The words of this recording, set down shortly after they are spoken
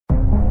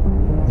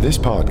This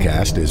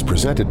podcast is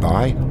presented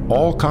by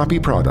All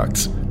Copy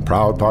Products,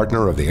 proud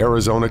partner of the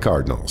Arizona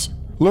Cardinals.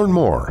 Learn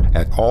more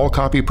at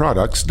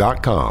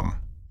allcopyproducts.com.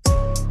 To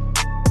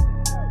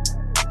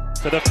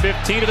the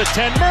 15, to the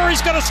 10.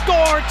 Murray's going to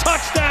score.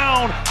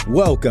 Touchdown.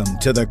 Welcome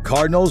to the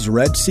Cardinals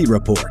Red Sea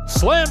Report.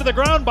 Slammed to the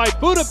ground by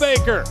Budda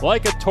Baker.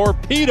 Like a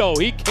torpedo,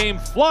 he came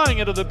flying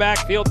into the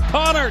backfield.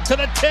 Connor to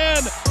the 10,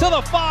 to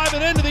the 5,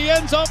 and into the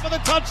end zone for the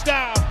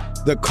touchdown.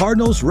 The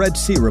Cardinals Red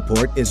Sea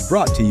Report is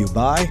brought to you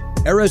by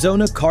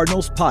Arizona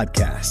Cardinals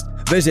Podcast.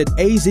 Visit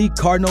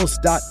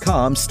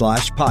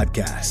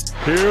azcardinals.com/podcast.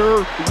 Here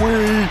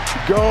we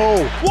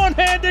go.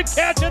 One-handed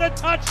catch and a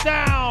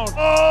touchdown.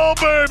 Oh,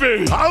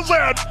 baby. How's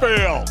that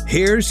feel?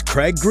 Here's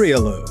Craig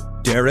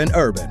Grialou, Darren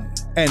Urban,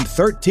 and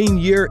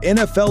 13-year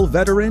NFL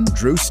veteran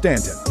Drew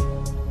Stanton.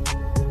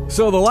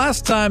 So the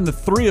last time the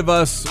three of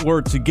us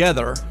were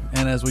together,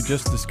 and as we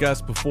just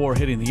discussed before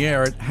hitting the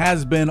air, it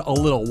has been a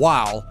little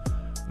while.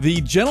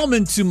 The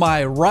gentleman to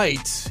my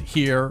right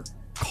here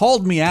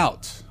called me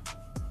out.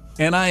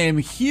 And I am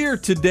here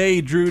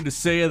today, Drew, to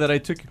say that I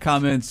took your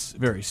comments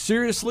very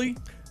seriously,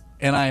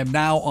 and I am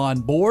now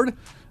on board.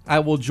 I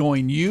will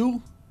join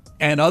you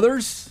and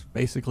others,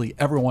 basically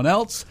everyone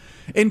else,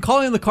 in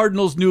calling the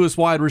Cardinals' newest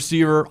wide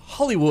receiver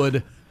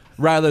Hollywood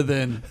rather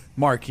than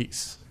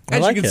Marquise.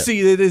 As you can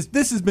see,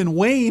 this has been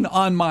weighing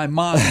on my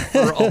mind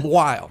for a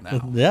while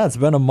now. Yeah, it's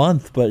been a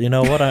month, but you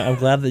know what? I'm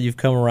glad that you've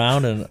come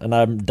around, and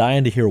I'm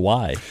dying to hear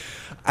why.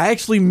 I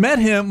actually met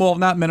him, well,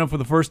 not met him for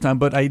the first time,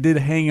 but I did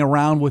hang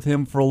around with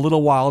him for a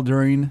little while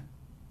during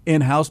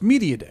In-House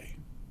Media Day.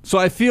 So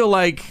I feel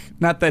like,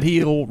 not that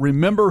he'll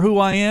remember who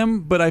I am,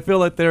 but I feel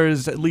like there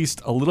is at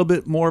least a little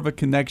bit more of a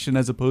connection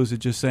as opposed to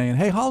just saying,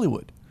 hey,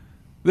 Hollywood.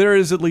 There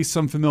is at least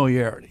some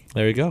familiarity.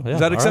 There you go. Yeah.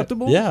 Is that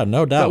acceptable? Right. Yeah,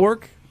 no doubt. Does that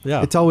work?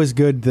 Yeah. It's always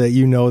good that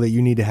you know that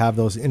you need to have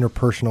those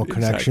interpersonal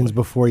connections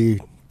before you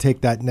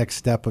take that next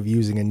step of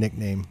using a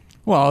nickname.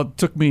 Well, it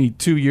took me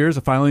 2 years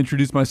to finally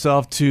introduce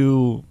myself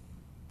to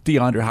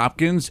DeAndre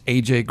Hopkins,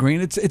 AJ Green.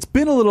 It's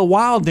been a little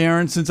while,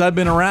 Darren, since I've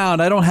been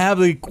around. I don't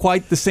have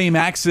quite the same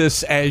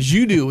access as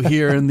you do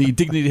here in the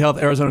Dignity Health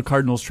Arizona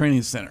Cardinals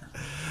Training Center.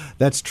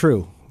 That's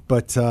true,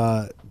 but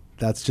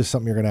that's just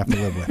something you're going to have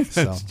to live with.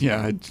 So.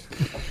 Yeah,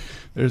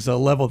 there's a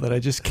level that I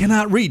just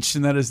cannot reach,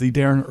 and that is the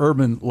Darren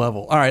Urban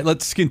level. All right,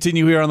 let's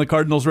continue here on the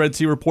Cardinals Red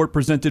Sea Report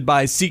presented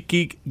by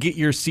SeatGeek. Get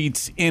your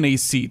seats in a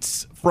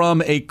seats.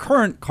 From a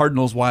current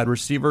Cardinals wide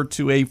receiver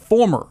to a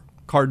former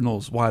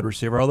Cardinals wide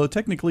receiver, although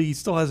technically he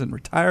still hasn't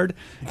retired.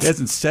 He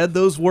hasn't said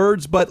those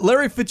words, but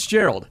Larry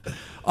Fitzgerald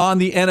on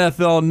the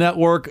NFL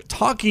Network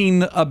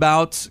talking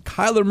about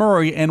Kyler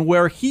Murray and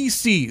where he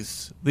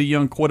sees the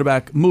young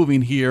quarterback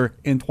moving here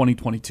in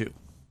 2022.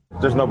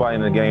 There's nobody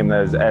in the game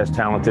that is as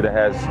talented, that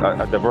has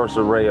a diverse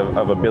array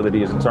of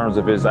abilities in terms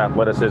of his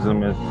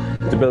athleticism,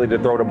 his ability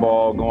to throw the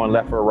ball, going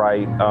left or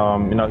right.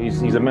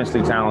 He's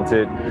immensely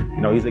talented.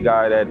 He's a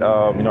guy that,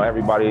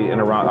 everybody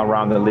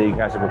around the league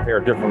has to prepare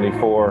differently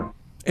for.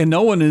 And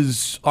no one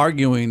is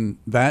arguing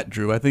that,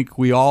 Drew. I think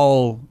we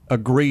all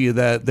agree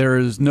that there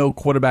is no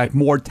quarterback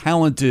more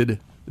talented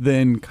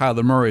than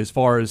Kyler Murray as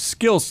far as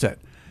skill set.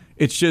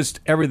 It's just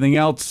everything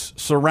else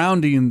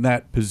surrounding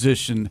that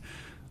position,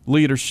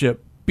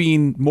 leadership,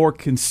 being more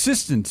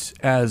consistent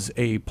as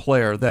a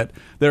player that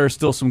there are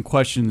still some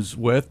questions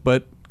with,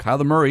 but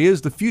Kyler Murray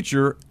is the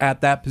future at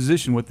that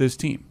position with this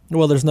team.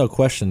 Well, there's no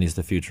question he's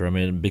the future. I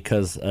mean,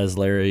 because as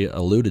Larry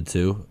alluded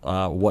to,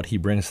 what he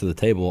brings to the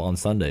table on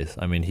Sundays.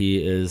 I mean,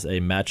 he is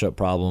a matchup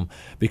problem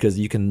because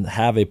you can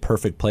have a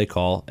perfect play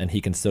call and he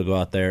can still go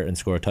out there and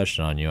score a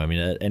touchdown on you. I mean,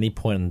 at any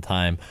point in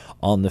time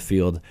on the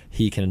field,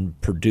 he can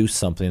produce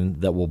something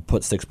that will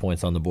put 6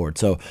 points on the board.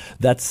 So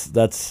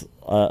that's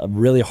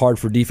really hard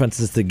for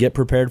defenses to get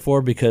prepared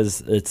for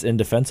because it's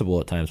indefensible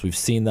at times. We've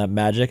seen that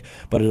magic,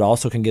 but it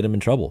also can get him in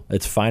trouble.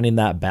 It's finding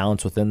that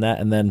balance within that,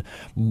 and then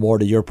more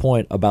to your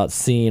point about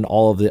seeing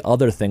all of the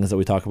other things that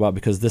we talk about,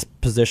 because this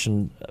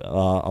position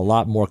a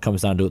lot more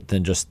comes down to it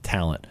than just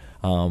talent.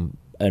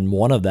 And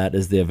one of that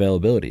is the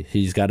availability.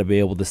 He's got to be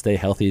able to stay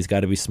healthy. He's got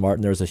to be smart.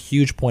 And there was a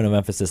huge point of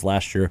emphasis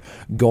last year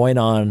going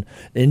on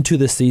into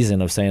the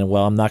season of saying,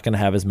 well, I'm not going to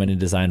have as many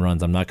design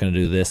runs. I'm not going to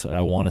do this.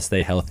 I want to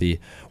stay healthy.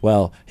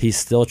 Well, he's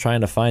still trying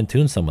to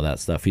fine-tune some of that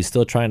stuff. He's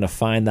still trying to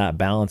find that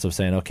balance of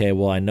saying, okay,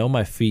 well, I know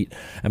my feet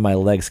and my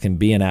legs can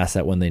be an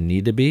asset when they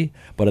need to be,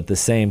 but at the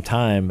same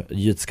time,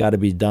 it's got to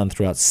be done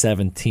throughout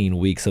 17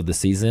 weeks of the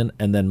season.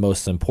 And then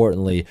most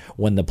importantly,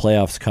 when the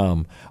playoffs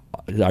come,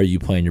 are you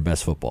playing your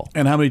best football?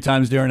 And how many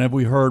times, Darren, have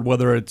we heard,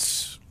 whether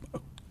it's a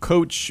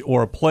coach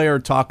or a player,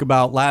 talk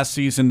about last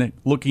season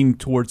looking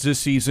towards this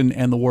season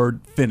and the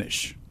word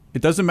finish?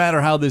 It doesn't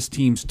matter how this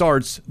team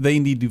starts. They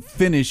need to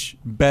finish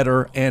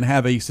better and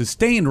have a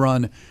sustained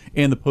run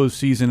in the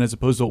postseason as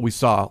opposed to what we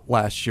saw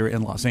last year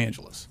in Los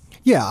Angeles.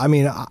 Yeah, I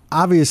mean,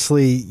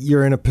 obviously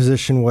you're in a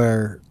position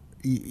where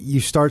you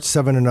start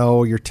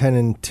 7-0, you're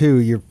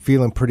 10-2, you're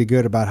feeling pretty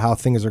good about how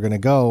things are going to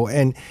go.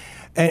 And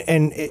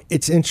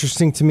it's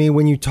interesting to me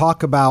when you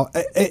talk about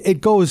it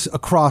goes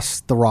across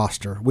the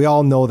roster. We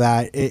all know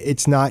that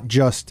it's not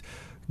just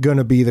going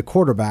to be the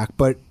quarterback,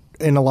 but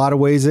in a lot of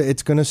ways,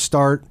 it's going to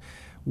start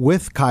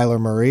with Kyler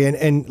Murray.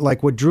 And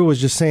like what Drew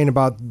was just saying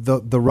about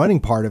the running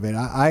part of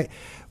it,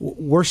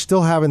 we're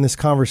still having this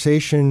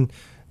conversation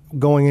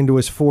going into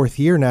his 4th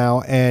year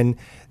now. And,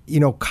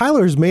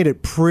 Kyler's made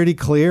it pretty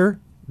clear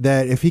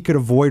that if he could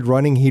avoid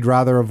running, he'd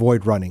rather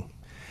avoid running.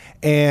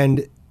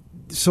 And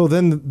so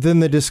then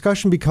the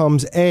discussion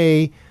becomes,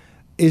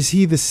 is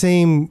he the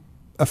same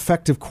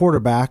effective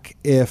quarterback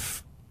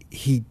if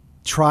he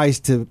tries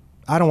to,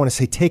 I don't want to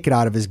say take it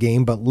out of his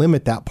game, but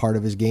limit that part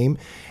of his game?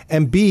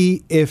 And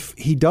B, if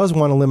he does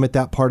want to limit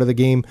that part of the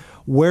game,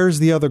 where's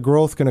the other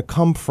growth going to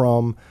come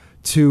from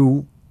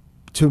to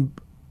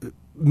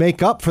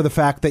make up for the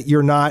fact that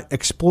you're not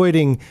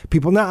exploiting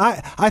people?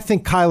 Now, I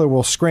think Kyler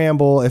will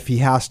scramble if he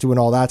has to and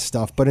all that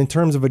stuff, but in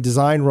terms of a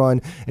design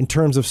run, in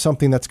terms of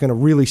something that's going to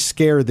really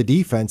scare the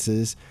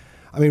defenses,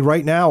 I mean,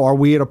 right now, are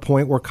we at a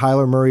point where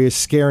Kyler Murray is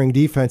scaring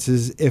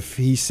defenses if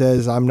he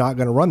says, I'm not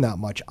going to run that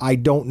much? I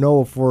don't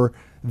know if we're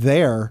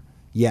there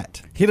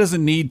yet. He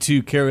doesn't need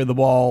to carry the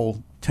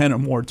ball 10 or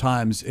more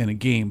times in a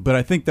game, but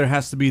I think there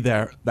has to be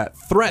that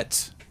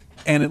threat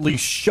and at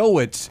least show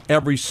it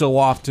every so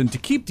often to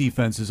keep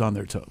defenses on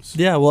their toes.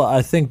 Yeah, well,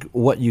 I think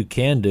what you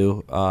can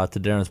do, to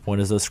Darren's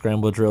point, is those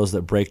scramble drills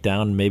that break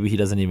down. Maybe he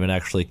doesn't even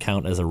actually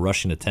count as a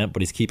rushing attempt,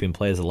 but he's keeping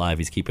plays alive.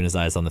 He's keeping his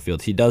eyes on the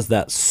field. He does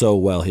that so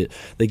well.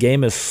 The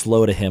game is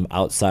slow to him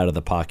outside of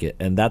the pocket,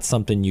 and that's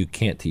something you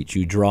can't teach.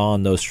 You draw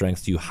on those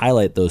strengths, you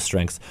highlight those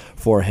strengths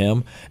for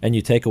him, and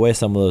you take away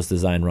some of those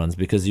design runs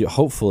because you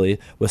hopefully,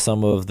 with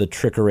some of the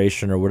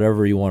trickeration or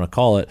whatever you want to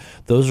call it,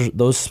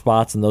 those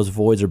spots and those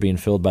voids are being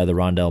filled by the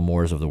Rondale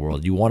Moores of the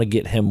world. You want to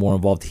get him more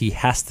involved. He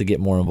has to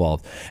get more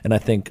involved. And I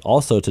think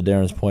also to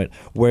Darren's point,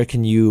 where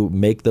can you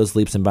make those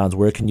leaps and bounds?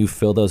 Where can you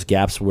fill those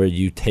gaps where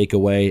you take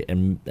away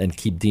and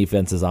keep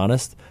defenses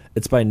honest?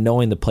 It's by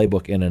knowing the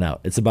playbook in and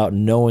out. It's about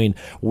knowing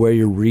where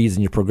your reads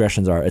and your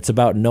progressions are. It's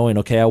about knowing,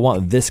 okay, I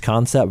want this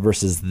concept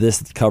versus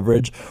this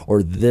coverage,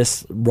 or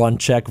this run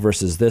check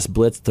versus this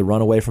blitz to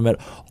run away from it.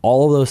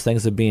 All of those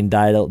things are being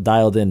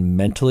dialed in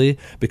mentally,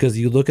 because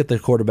you look at the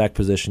quarterback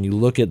position, you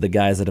look at the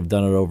guys that have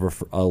done it over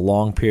for a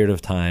long period of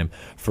time,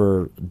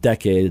 for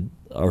decades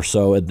or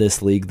so in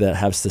this league, that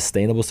have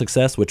sustainable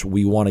success, which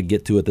we want to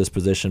get to at this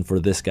position for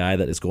this guy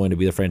that is going to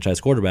be the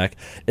franchise quarterback.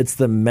 It's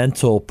the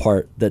mental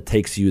part that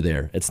takes you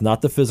there. It's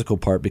not the physical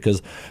part,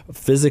 because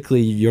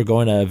physically you're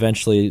going to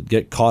eventually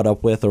get caught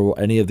up with, or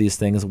any of these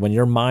things. When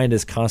your mind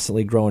is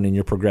constantly growing and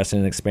you're progressing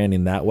and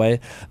expanding that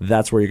way,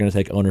 that's where you're going to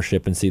take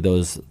ownership and see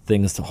those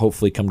things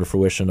hopefully come to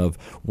fruition of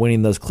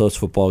winning those close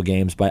football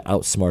games by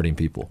outsmarting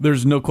people.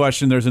 There's no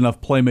question there's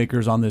enough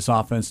playmakers on this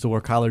offense to where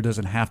Kyler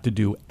doesn't have to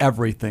do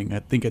everything.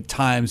 I think at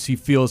times he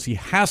feels he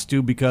has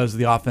to because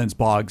the offense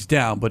bogs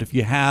down. But if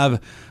you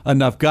have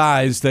enough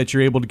guys that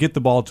you're able to get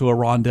the ball to a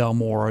Rondale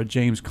Moore, or a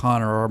James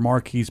Conner, or a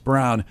Marquise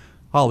Brown,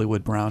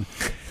 Hollywood Brown,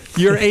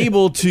 you're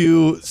able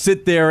to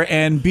sit there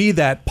and be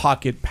that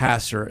pocket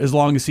passer as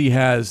long as he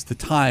has the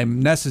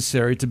time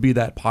necessary to be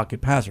that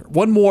pocket passer.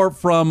 One more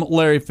from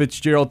Larry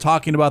Fitzgerald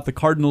talking about the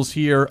Cardinals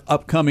here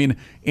upcoming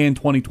in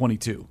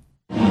 2022.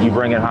 You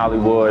bring in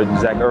Hollywood.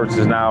 Zach Ertz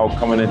is now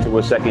coming into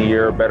his 2nd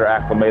year, better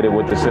acclimated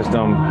with the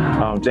system.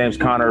 James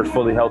Conner is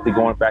fully healthy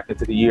going back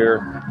into the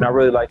year. And I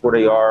really like where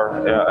they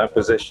are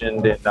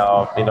positioned. And,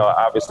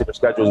 obviously their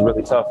schedule is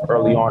really tough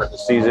early on in the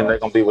season. They're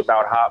going to be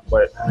without Hop,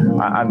 but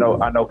I know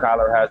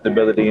Kyler has the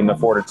ability and the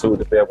fortitude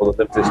to be able to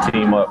lift this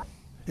team up.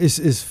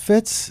 Is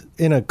Fitz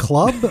in a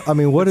club? I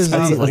mean, what is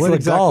what exactly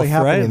golf,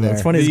 happening right? there?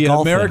 That's when he's the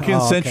golfing.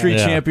 American Century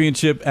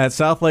Championship at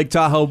South Lake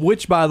Tahoe,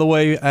 which, by the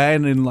way,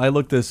 and I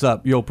looked this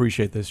up. You'll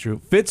appreciate this, Drew.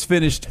 Fitz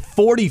finished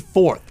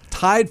 44th,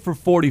 tied for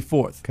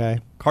 44th.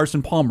 Okay.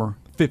 Carson Palmer,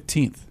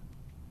 15th.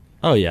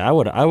 Oh yeah, I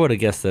would have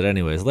guessed that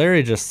anyways.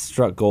 Larry just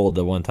struck gold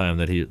the one time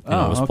that he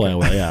was playing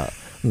well. Yeah.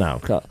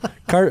 No,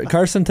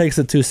 Carson takes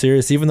it too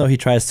serious, even though he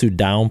tries to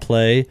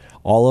downplay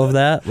all of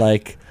that.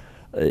 Like,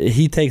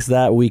 he takes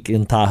that week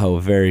in Tahoe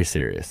very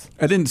serious.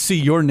 I didn't see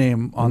your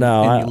name on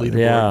any leaderboard.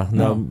 Yeah,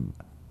 no.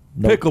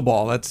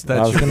 Pickleball. That's.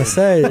 I was going to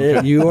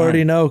say, you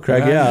already know,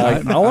 Craig.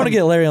 Yeah, I want to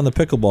get Larry on the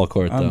pickleball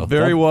court, though. I'm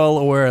very well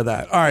aware of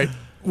that. All right,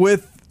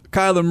 with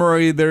Kyler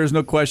Murray, there's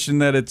no question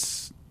that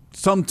it's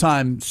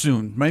sometime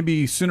soon,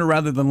 maybe sooner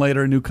rather than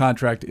later, a new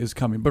contract is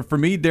coming. But for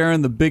me,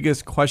 Darren, the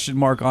biggest question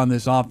mark on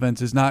this offense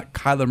is not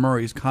Kyler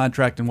Murray's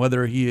contract and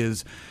whether he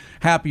is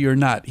happy or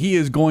not. He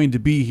is going to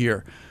be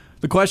here.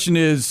 The question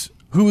is,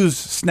 who's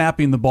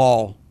snapping the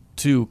ball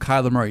to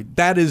Kyler Murray?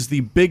 That is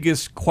the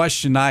biggest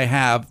question I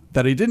have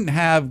that I didn't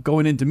have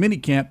going into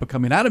minicamp, but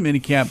coming out of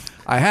minicamp,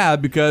 I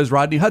have, because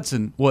Rodney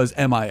Hudson was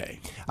MIA.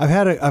 I've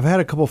had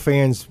a couple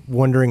fans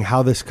wondering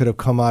how this could have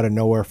come out of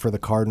nowhere for the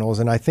Cardinals,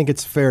 and I think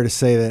it's fair to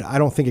say that I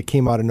don't think it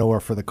came out of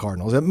nowhere for the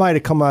Cardinals. It might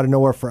have come out of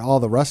nowhere for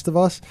all the rest of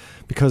us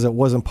because it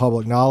wasn't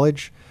public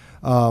knowledge.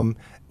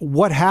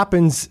 What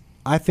happens?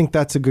 I think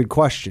that's a good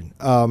question.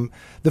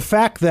 The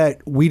fact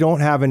that we don't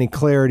have any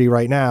clarity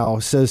right now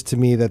says to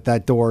me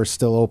that door is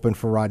still open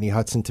for Rodney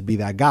Hudson to be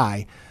that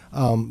guy.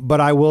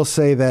 But I will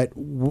say that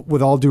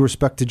with all due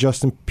respect to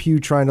Justin Pugh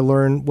trying to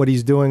learn what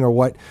he's doing, or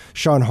what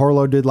Sean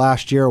Harlow did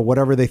last year, or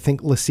whatever they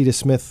think Lecitus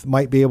Smith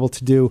might be able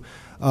to do,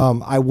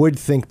 I would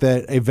think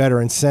that a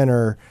veteran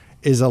center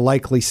is a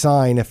likely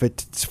sign if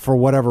it, for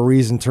whatever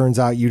reason, turns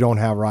out you don't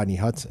have Rodney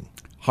Hudson.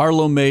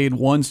 Harlow made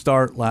one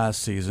start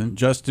last season.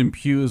 Justin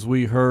Pugh, as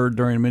we heard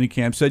during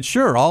minicamp, said,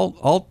 sure,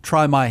 I'll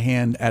try my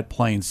hand at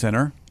playing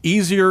center.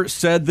 Easier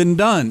said than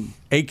done.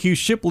 A.Q.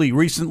 Shipley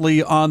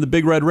recently on the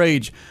Big Red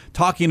Rage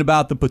talking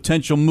about the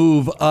potential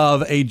move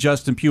of a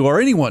Justin Pugh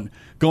or anyone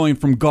going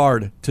from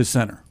guard to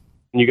center.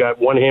 You got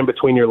one hand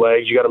between your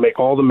legs. You got to make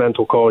all the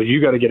mental calls.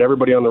 You got to get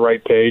everybody on the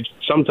right page.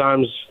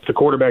 Sometimes the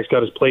quarterback's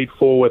got his plate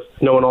full with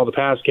knowing all the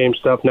pass game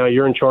stuff. Now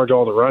you're in charge of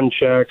all the run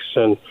checks.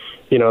 And,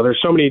 there's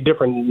so many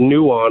different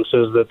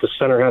nuances that the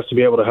center has to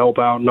be able to help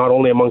out, not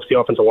only amongst the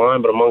offensive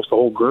line, but amongst the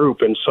whole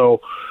group. And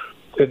so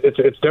it's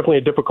definitely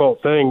a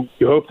difficult thing.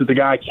 You hope that the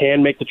guy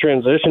can make the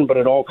transition, but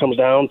it all comes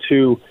down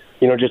to,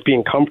 just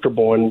being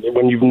comfortable. And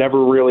when you've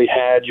never really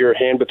had your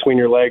hand between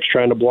your legs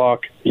trying to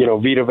block,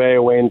 Vita Vea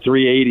away in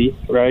 380,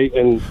 right?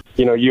 And,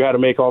 you had to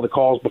make all the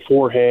calls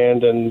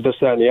beforehand and this,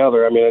 that, and the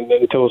other. I mean,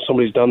 until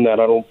somebody's done that,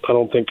 I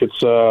don't think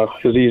it's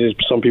as easy as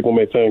some people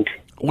may think.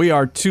 We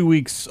are 2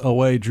 weeks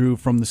away, Drew,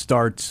 from the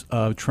start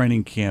of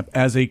training camp.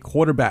 As a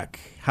quarterback,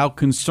 how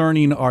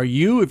concerning are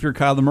you, if you're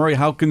Kyler Murray,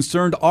 how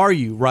concerned are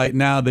you right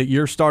now that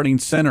your starting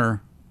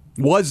center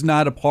was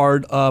not a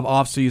part of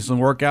offseason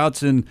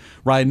workouts, and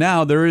right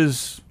now there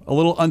is a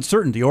little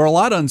uncertainty, or a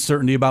lot of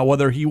uncertainty, about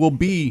whether he will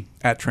be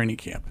at training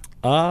camp?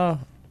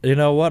 You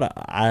know what?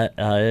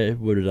 I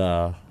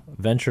would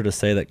venture to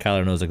say that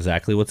Kyler knows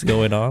exactly what's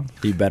going on.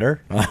 He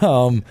better.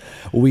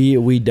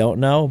 We don't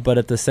know, but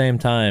at the same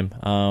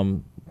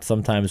time,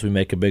 sometimes we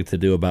make a big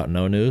to-do about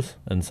no news,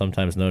 and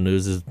sometimes no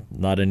news is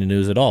not any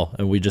news at all,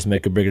 and we just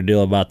make a bigger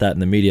deal about that in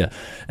the media.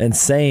 And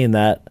saying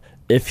that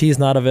if he's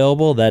not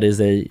available, that is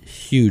a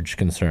huge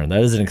concern. That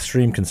is an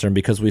extreme concern,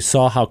 because we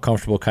saw how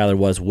comfortable Kyler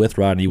was with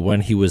Rodney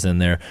when he was in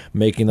there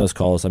making those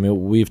calls. I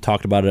mean, we've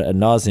talked about it ad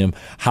nauseum,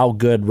 how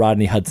good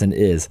Rodney Hudson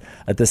is.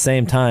 At the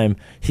same time,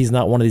 he's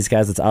not one of these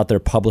guys that's out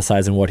there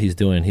publicizing what he's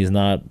doing. He's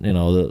not,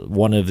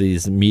 one of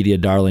these media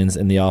darlings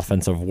in the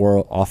offensive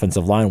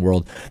line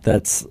world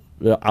that's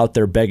out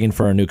there begging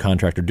for a new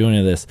contract or doing any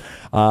of this.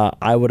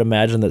 I would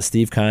imagine that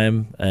Steve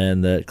Keim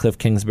and that Cliff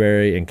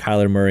Kingsbury and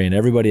Kyler Murray and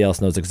everybody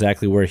else knows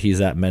exactly where he's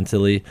at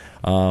mentally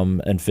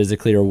and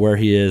physically, or where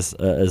he is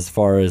as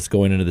far as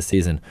going into the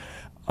season.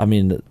 I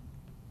mean,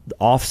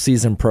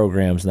 off-season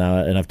programs now,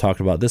 and I've talked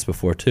about this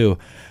before too,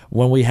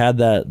 when we had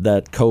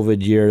that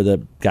COVID year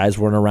that guys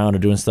weren't around or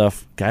doing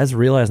stuff, guys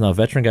realize now,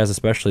 veteran guys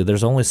especially,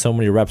 there's only so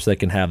many reps they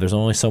can have. There's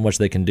only so much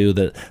they can do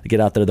that get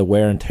out there, the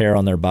wear and tear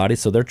on their body.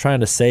 So they're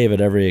trying to save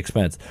at every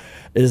expense.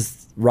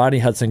 Is Rodney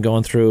Hudson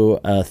going through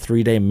a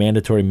 3-day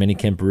mandatory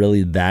minicamp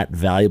really that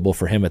valuable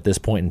for him at this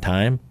point in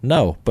time?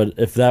 No. But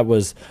if that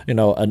was, an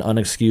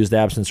unexcused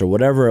absence or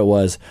whatever it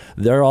was,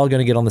 they're all going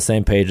to get on the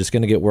same page. It's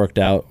going to get worked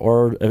out,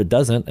 or if it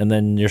doesn't, and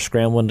then you're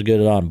scrambling to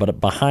get it on. But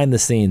behind the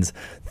scenes,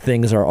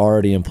 things are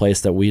already in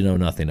place that we know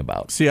nothing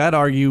about. See, I'd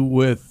argue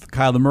with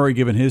Kyler Murray,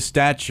 given his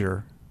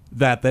stature,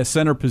 that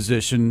center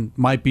position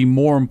might be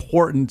more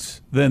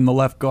important than the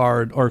left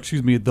guard, or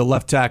the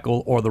left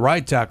tackle or the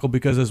right tackle,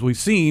 because as we've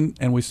seen,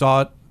 and we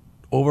saw it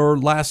over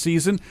last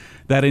season,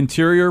 that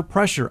interior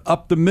pressure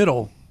up the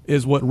middle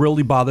is what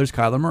really bothers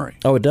Kyler Murray.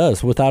 Oh, it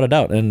does, without a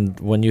doubt. And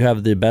when you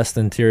have the best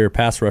interior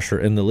pass rusher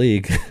in the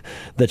league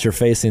that you're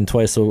facing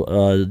twice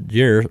a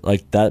year,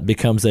 like, that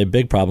becomes a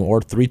big problem, or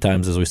 3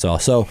 times as we saw.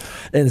 So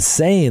in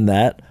saying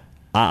that,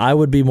 I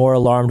would be more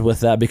alarmed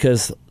with that,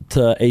 because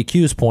to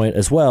AQ's point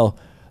as well,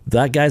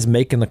 that guy's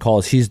making the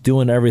calls. He's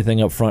doing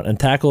everything up front, and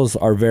tackles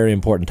are very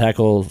important.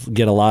 Tackles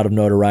get a lot of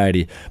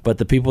notoriety, but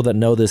the people that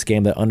know this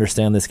game, that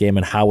understand this game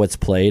and how it's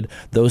played,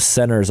 those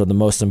centers are the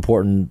most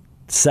important,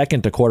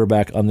 second to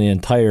quarterback, on the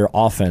entire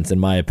offense, in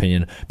my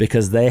opinion,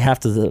 because they have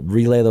to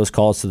relay those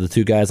calls to the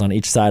 2 guys on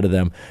each side of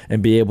them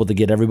and be able to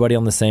get everybody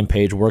on the same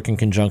page, work in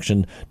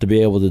conjunction to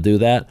be able to do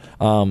that.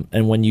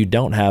 And when you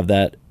don't have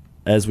that,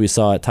 as we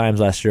saw at times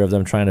last year of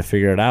them trying to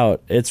figure it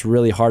out, it's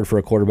really hard for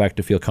a quarterback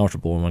to feel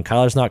comfortable. And when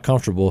Kyler's not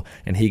comfortable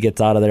and he gets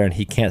out of there and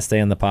he can't stay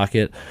in the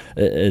pocket,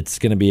 it's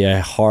going to be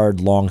a hard,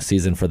 long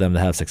season for them to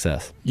have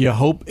success. You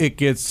hope it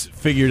gets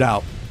figured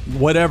out,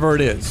 whatever it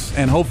is.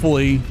 And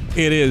hopefully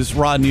it is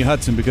Rodney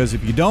Hudson, because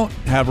if you don't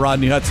have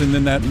Rodney Hudson,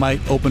 then that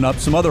might open up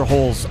some other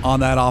holes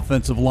on that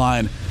offensive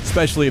line,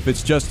 especially if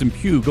it's Justin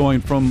Pugh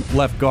going from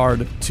left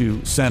guard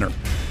to center.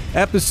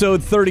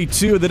 Episode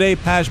 32 of the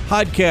Dave Pasch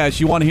Podcast.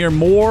 You want to hear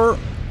more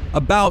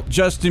about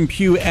Justin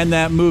Pugh and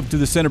that move to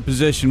the center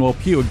position? Well,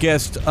 Pugh, a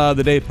guest of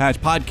the Dave Pasch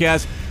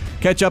Podcast.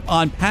 Catch up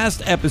on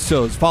past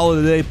episodes.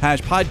 Follow the Dave Pasch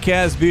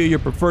Podcast via your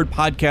preferred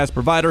podcast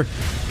provider.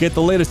 Get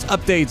the latest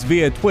updates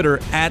via Twitter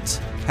at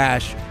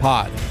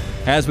PaschPod.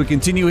 As we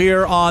continue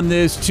here on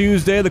this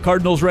Tuesday, the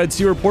Cardinals Red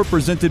Sea Report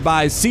presented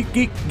by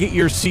SeatGeek. Get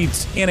your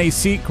seats in a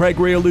seat. Craig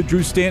Realu,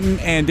 Drew Stanton,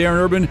 and Darren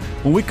Urban.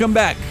 When we come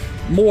back,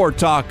 more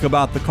talk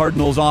about the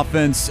Cardinals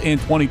offense in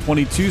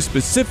 2022,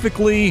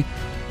 specifically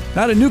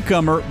not a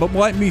newcomer, but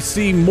might be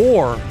seeing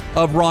more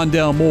of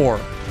Rondale Moore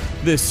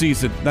this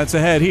season. That's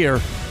ahead here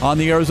on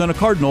the Arizona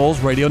Cardinals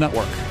Radio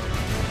Network.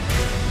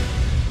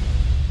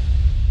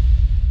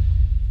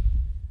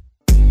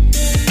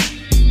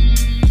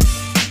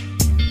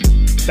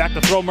 Back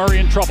to throw, Murray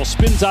in trouble.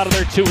 Spins out of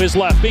there to his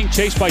left, being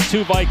chased by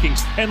two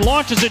Vikings, and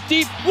launches it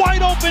deep,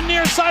 wide open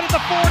near side of the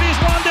 40s.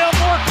 Rondale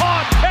Moore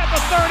caught at the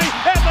 30,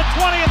 at the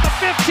 20, at the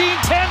 15,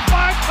 10,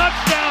 5,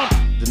 touchdown.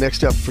 The next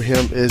step for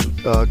him is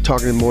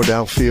targeting more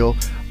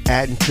downfield,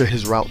 adding to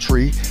his route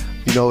tree.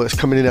 You know, it's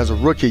coming in as a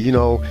rookie. You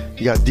know,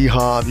 you got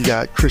D-Hop, you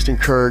got Christian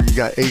Kirk, you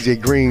got A.J.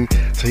 Green.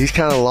 So he's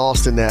kind of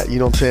lost in that, you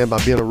know what I'm saying, by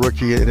being a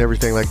rookie and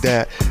everything like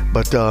that.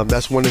 But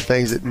that's one of the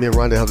things that me and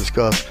Rondale have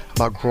discussed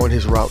about growing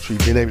his route tree,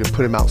 being able to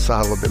put him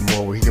outside a little bit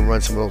more where he can run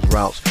some of those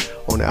routes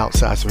on the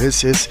outside. So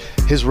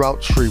his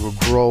route tree will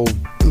grow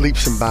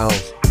leaps and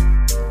bounds.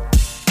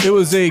 It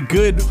was a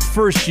good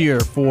first year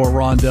for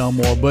Rondale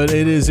Moore, but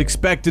it is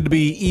expected to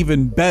be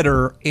even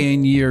better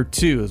in year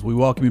two. As we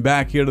welcome you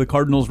back here to the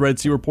Cardinals Red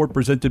Sea Report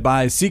presented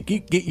by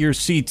SeatGeek. Get your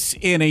seats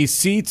in a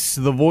seats.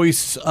 The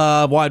voice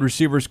of wide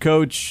receivers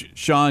coach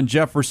Sean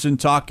Jefferson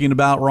talking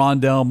about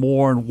Rondale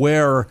Moore and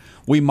where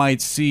we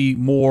might see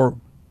more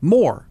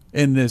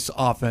in this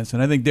offense.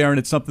 And I think, Darren,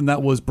 it's something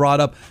that was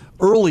brought up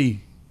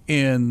early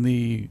in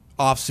the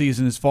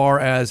offseason as far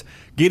as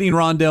getting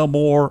Rondale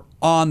Moore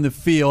on the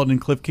field, and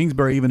Cliff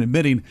Kingsbury even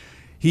admitting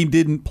he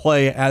didn't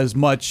play as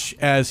much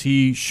as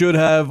he should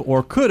have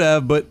or could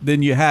have, but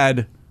then you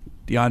had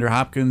DeAndre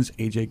Hopkins,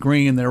 A.J.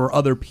 Green, there were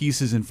other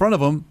pieces in front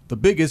of him, the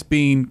biggest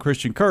being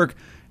Christian Kirk,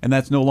 and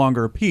that's no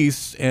longer a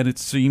piece, and it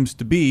seems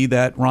to be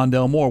that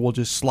Rondale Moore will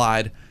just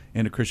slide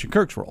into Christian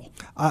Kirk's role.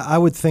 I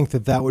would think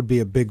that would be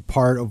a big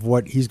part of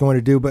what he's going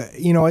to do, but,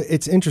 you know,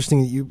 it's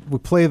interesting that we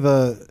play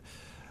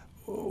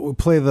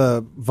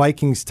the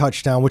Vikings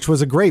touchdown, which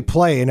was a great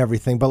play and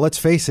everything, but let's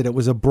face it, it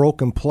was a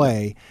broken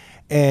play.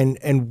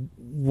 And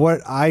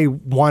what I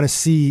want to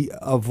see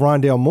of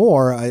Rondale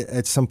Moore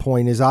at some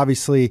point is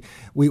obviously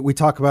we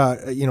talk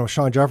about, you know,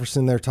 Sean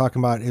Jefferson there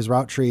talking about his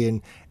route tree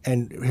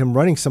and him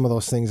running some of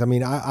those things. I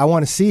mean, I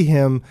want to see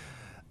him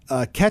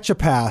catch a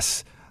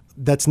pass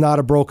that's not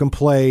a broken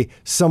play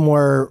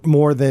somewhere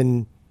more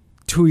than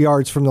 2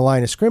 yards from the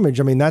line of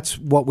scrimmage. I mean, that's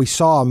what we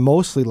saw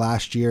mostly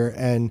last year.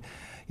 And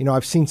you know,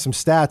 I've seen some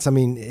stats. I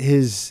mean,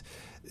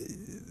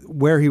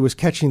 where he was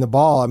catching the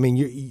ball. I mean,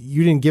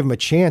 you didn't give him a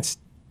chance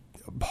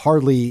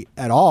hardly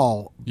at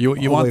all.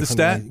 You want the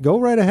stat? Go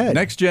right ahead.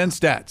 Next gen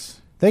stats.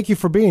 Thank you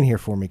for being here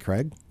for me,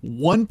 Craig.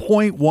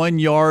 1.1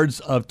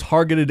 yards of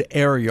targeted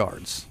air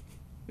yards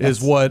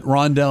is what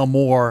Rondale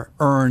Moore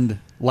earned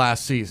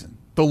last season.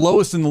 The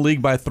lowest in the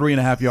league by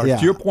 3.5 yards. Yeah.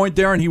 To your point,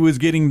 Darren, he was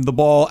getting the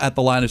ball at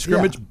the line of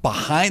scrimmage,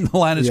 behind the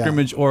line of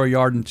scrimmage, or a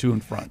yard and two in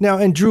front. Now,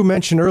 and Drew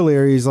mentioned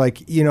earlier, he's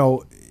like, you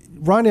know,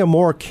 Rondale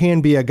Moore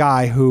can be a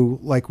guy who,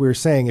 like we were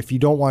saying, if you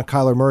don't want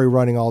Kyler Murray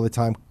running all the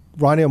time,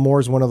 Rondale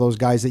Moore is one of those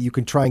guys that you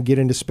can try and get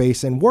into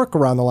space and work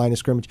around the line of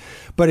scrimmage.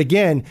 But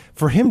again,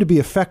 for him to be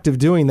effective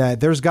doing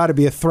that, there's got to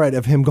be a threat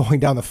of him going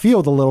down the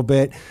field a little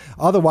bit.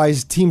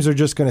 Otherwise, teams are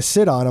just going to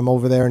sit on him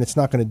over there, and it's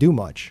not going to do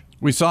much.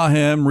 We saw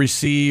him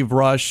receive,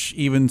 rush,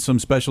 even some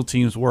special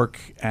teams work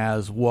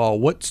as well.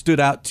 What stood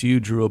out to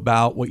you, Drew,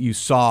 about what you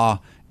saw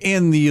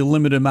in the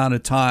limited amount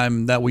of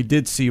time that we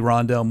did see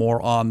Rondale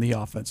Moore on the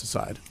offensive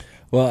side?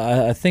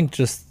 Well, I think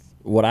just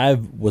what I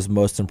was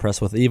most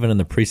impressed with, even in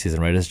the preseason,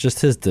 right, is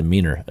just his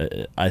demeanor.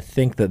 I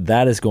think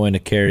that is going to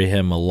carry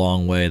him a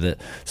long way. That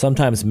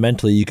sometimes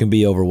mentally you can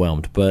be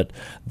overwhelmed, but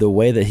the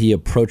way that he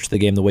approached the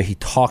game, the way he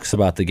talks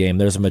about the game,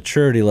 there's a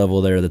maturity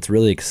level there that's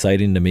really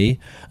exciting to me.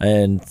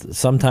 And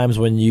sometimes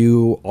when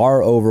you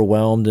are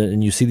overwhelmed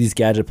and you see these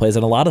gadget plays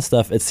and a lot of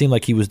stuff, it seemed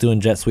like he was doing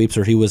jet sweeps,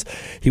 or he was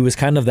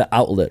kind of the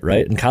outlet,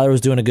 right? And Kyler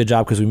was doing a good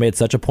job because we made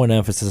such a point of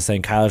emphasis of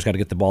saying Kyler's got to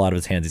get the ball out of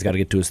his hands. He's got to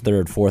get to his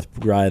third, fourth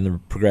guy in the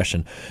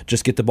progression.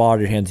 Just get the ball out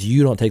of your hands.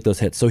 You don't take those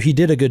hits. So he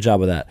did a good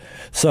job of that.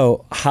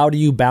 So how do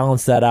you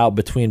balance that out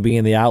between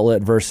being the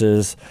outlet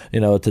versus,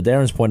 you know, to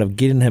Darren's point of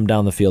getting him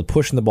down the field,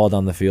 pushing the ball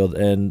down the field,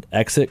 and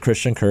exit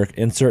Christian Kirk,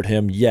 insert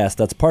him? Yes,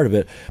 that's part of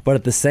it. But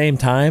at the same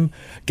time,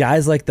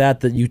 guys like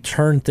that you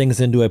turn things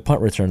into a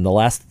punt return. The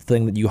last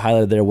thing that you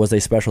highlighted there was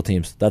a special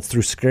teams. That's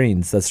through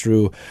screens. That's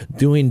through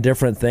doing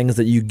different things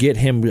that you get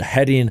him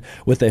heading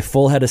with a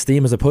full head of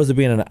steam as opposed to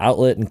being an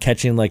outlet and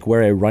catching like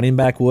where a running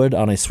back would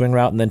on a swing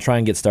route and then try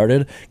and get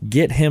started.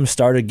 Get him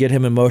started, get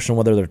him in motion,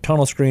 whether they're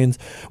tunnel screens,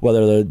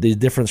 whether they're the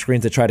different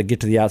screens that try to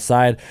get to the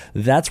outside.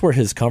 That's where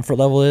his comfort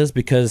level is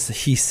because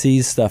he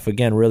sees stuff,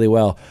 again, really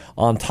well,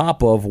 on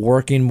top of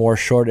working more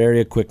short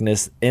area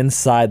quickness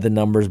inside the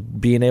numbers,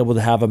 being able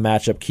to have a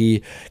matchup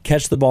key,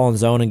 catch the ball in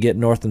zone and get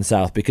north and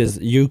south because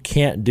you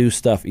can't do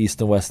stuff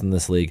east and west in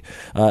this league.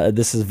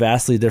 This is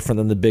vastly different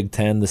than the Big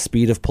Ten, the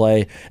speed of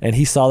play, and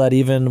he saw that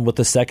even with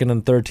the second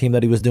and third team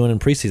that he was doing in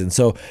preseason.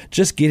 So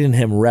just getting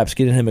him reps,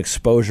 getting him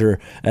exposure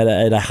at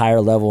a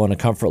higher level and a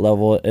comfort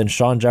level. And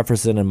Sean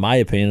Jefferson, in my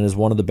opinion, is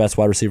one of the best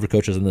wide receiver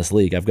coaches in this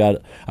league.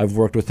 I've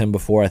worked with him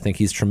before. I think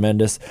he's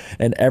tremendous.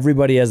 And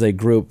everybody as a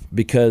group,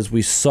 because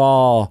we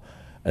saw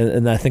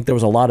And I think there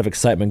was a lot of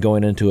excitement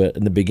going into it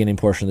in the beginning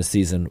portion of the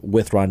season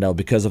with Rondale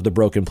because of the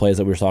broken plays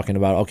that we were talking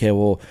about. Okay,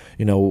 well,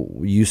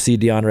 you see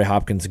DeAndre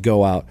Hopkins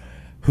go out.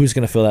 Who's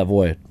going to fill that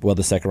void? Well,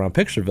 the second-round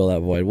pick should fill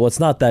that void. Well, it's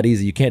not that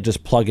easy. You can't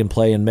just plug and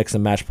play and mix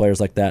and match players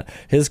like that.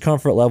 His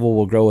comfort level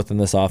will grow within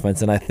this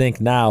offense, and I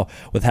think now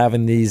with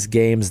having these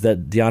games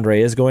that DeAndre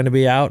is going to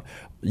be out,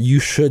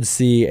 you should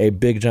see a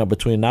big jump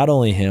between not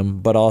only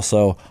him but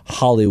also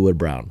Hollywood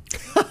Brown.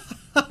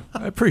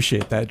 I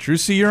appreciate that, Drew.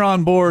 See, you're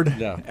on board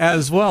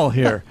as well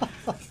here.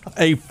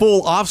 A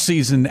full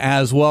offseason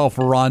as well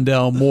for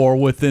Rondale Moore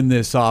within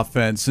this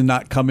offense and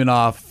not coming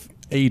off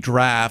a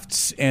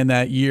draft and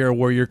that year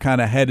where your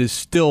kind of head is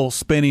still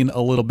spinning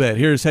a little bit.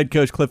 Here's head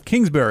coach Cliff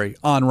Kingsbury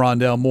on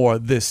Rondale Moore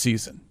this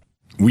season.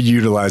 We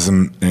utilize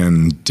him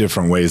in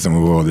different ways than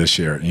we will this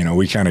year.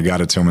 We kind of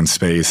got it to him in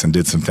space and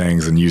did some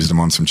things and used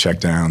him on some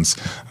checkdowns.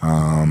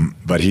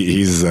 But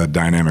he's a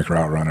dynamic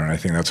route runner, and I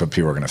think that's what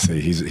people are going to see.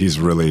 He's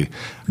really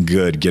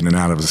good getting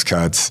out of his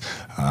cuts,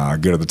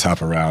 good at the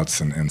top of routes,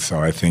 and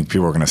so I think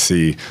people are going to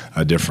see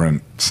a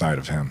different side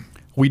of him.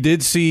 We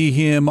did see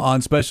him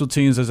on special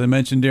teams, as I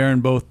mentioned,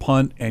 Darren, both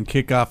punt and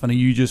kickoff, and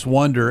you just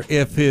wonder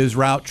if his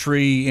route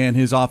tree and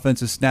his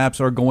offensive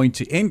snaps are going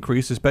to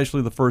increase,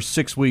 especially the first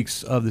 6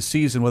 weeks of the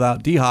season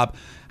without D-Hop.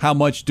 How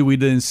much do we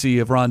then see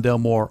of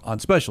Rondale Moore on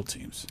special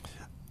teams?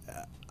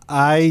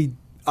 I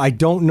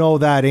don't know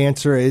that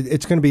answer.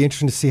 It's going to be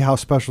interesting to see how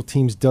special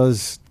teams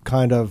does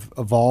kind of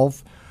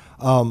evolve.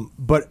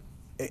 But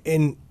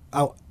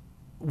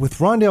with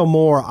Rondale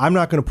Moore, I'm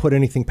not going to put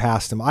anything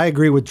past him. I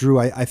agree with Drew.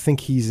 I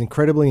think he's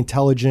incredibly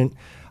intelligent.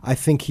 I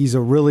think he's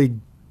a really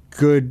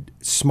good,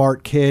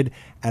 smart kid.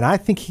 And I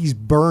think he's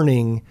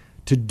burning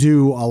to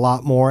do a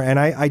lot more. And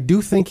I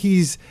do think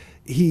he's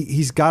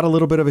got a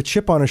little bit of a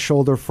chip on his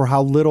shoulder for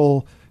how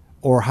little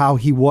or how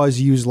he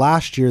was used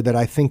last year, that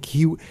I think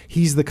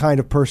he's the kind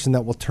of person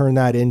that will turn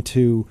that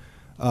into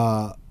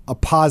a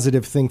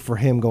positive thing for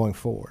him going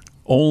forward.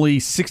 Only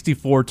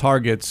 64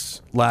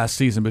 targets last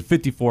season, but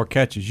 54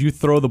 catches. You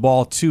throw the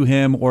ball to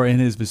him or in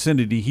his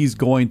vicinity, he's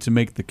going to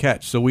make the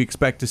catch. So we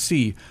expect to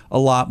see a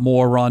lot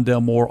more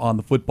Rondale Moore on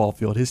the football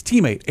field. His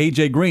teammate,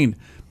 A.J. Green,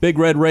 Big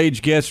Red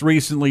Rage guest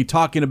recently,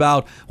 talking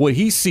about what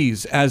he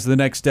sees as the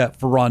next step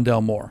for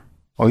Rondale Moore.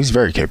 Oh, he's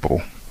very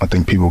capable. I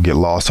think people get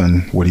lost in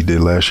what he did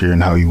last year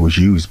and how he was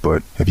used.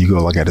 But if you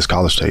go look at his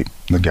college tape,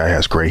 the guy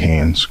has great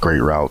hands,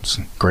 great routes,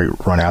 great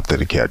run after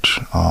the catch.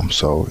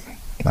 So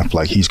I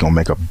feel like he's going to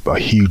make a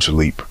huge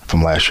leap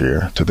from last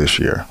year to this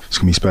year. It's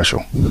going to be special.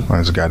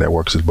 He's a guy that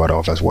works his butt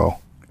off as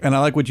well. And I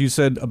like what you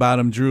said about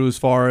him, Drew, as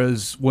far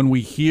as when we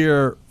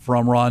hear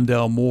from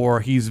Rondale Moore,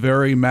 he's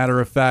very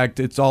matter of fact.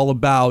 It's all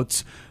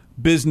about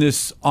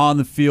business on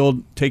the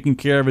field, taking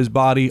care of his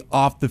body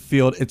off the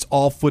field. It's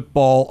all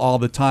football all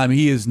the time.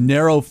 He is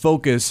narrow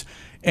focus.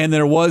 And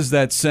there was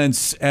that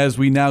sense, as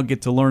we now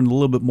get to learn a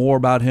little bit more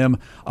about him,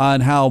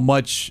 on how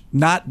much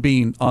not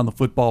being on the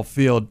football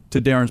field,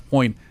 to Darren's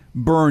point,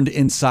 burned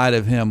inside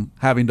of him,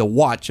 having to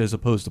watch as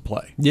opposed to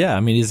play. Yeah, I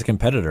mean, he's a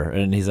competitor,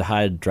 and he's a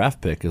high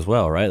draft pick as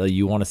well, right? Like,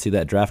 you want to see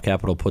that draft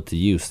capital put to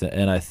use.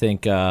 And I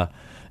think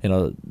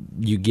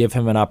you give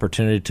him an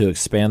opportunity to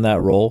expand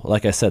that role.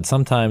 Like I said,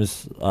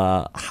 sometimes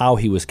how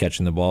he was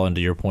catching the ball, and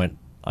to your point,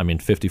 I mean,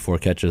 54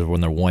 catches when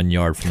they're 1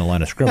 yard from the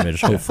line of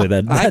scrimmage. Hopefully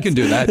that. I can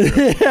do that.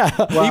 Yeah.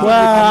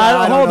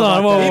 Hold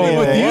on. Even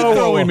with you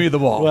throwing me the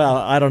ball. Well,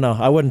 I don't know.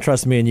 I wouldn't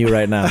trust me and you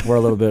right now. We're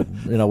a little bit,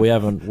 we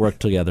haven't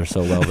worked together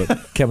so well, but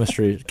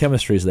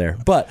chemistry's there.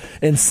 But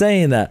in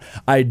saying that,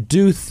 I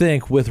do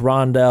think with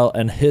Rondale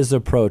and his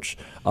approach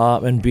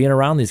and being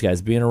around these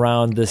guys, being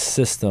around this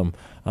system,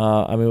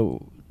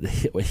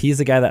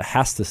 he's a guy that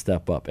has to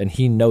step up, and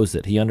he knows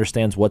it. He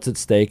understands what's at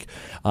stake,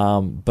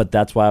 but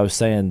that's why I was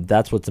saying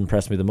that's what's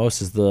impressed me the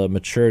most is the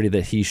maturity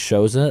that he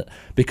shows in it,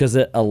 because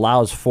it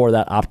allows for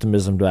that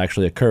optimism to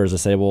actually occur. To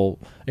say, well,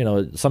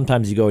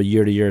 sometimes you go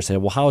year to year and say,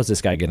 well, how is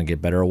this guy going to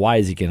get better? Or why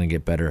is he going to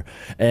get better?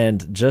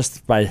 And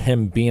just by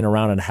him being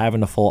around and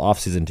having a full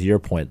offseason, to your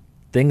point,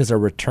 things are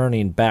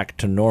returning back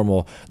to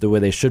normal the way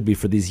they should be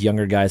for these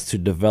younger guys to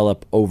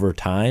develop over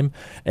time.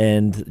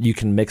 And you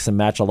can mix and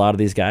match a lot of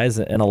these guys,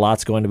 and a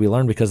lot's going to be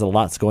learned because a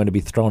lot's going to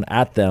be thrown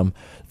at them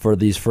for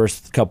these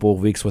first couple of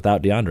weeks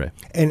without DeAndre.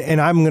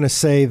 And I'm going to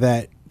say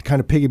that, kind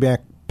of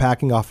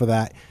piggybacking off of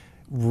that,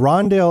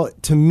 Rondale,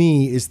 to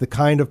me, is the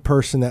kind of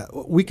person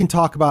that we can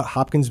talk about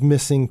Hopkins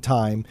missing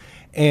time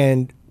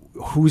and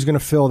who's going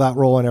to fill that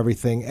role and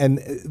everything. And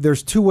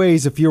there's two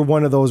ways if you're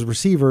one of those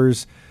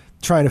receivers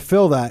trying to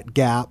fill that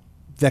gap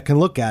that can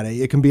look at it.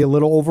 It can be a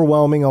little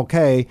overwhelming.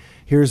 Okay,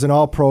 here's an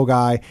all-pro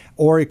guy.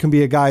 Or it can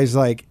be a guy's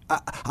like,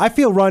 I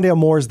feel Rondale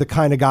Moore is the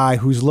kind of guy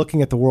who's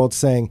looking at the world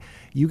saying,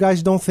 you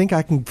guys don't think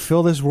I can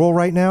fill this role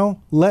right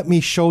now? Let me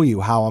show you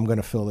how I'm going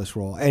to fill this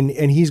role. And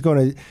he's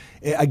going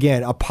to,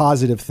 again, a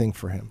positive thing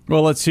for him.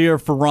 Well, let's hear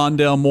for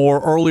Rondale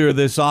Moore earlier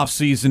this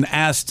offseason,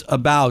 asked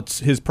about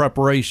his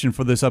preparation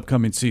for this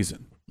upcoming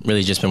season.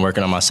 Really just been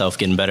working on myself,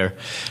 getting better,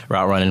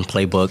 route running,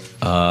 playbook,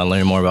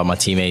 learning more about my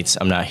teammates.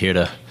 I'm not here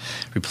to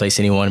replace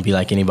anyone, be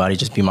like anybody,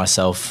 just be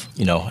myself,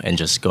 and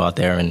just go out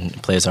there and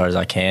play as hard as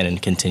I can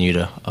and continue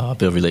to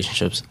build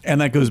relationships.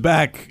 And that goes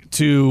back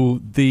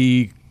to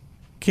the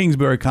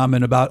Kingsbury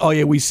comment about, oh,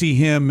 yeah, we see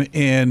him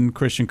in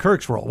Christian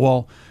Kirk's role.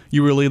 Well,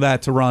 you relay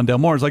that to Rondale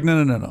Moore. It's like,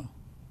 no.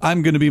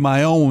 I'm going to be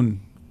my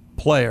own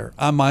player.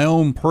 I'm my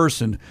own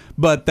person.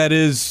 But that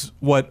is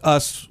what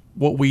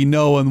we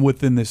know, and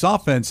within this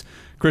offense,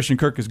 Christian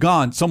Kirk is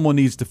gone. Someone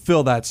needs to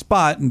fill that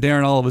spot, and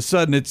Darren, all of a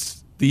sudden,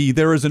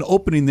 there is an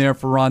opening there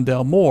for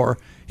Rondale Moore.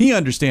 He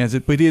understands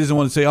it, but he doesn't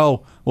want to say,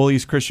 oh, well,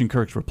 he's Christian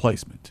Kirk's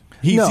replacement.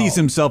 He sees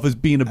himself as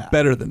being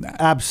better than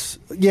that.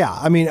 Yeah,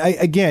 I mean,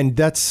 again,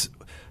 that's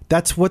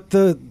what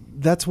the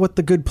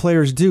good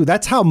players do.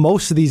 That's how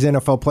most of these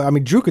NFL players, I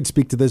mean, Drew could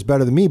speak to this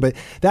better than me, but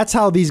that's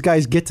how these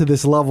guys get to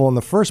this level in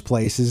the first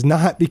place, is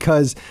not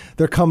because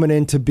they're coming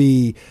in to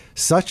be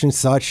such and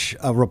such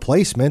a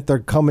replacement. They're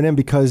coming in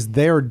because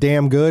they're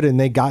damn good and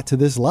they got to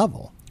this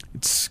level.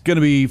 It's going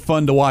to be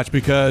fun to watch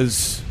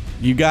because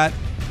you got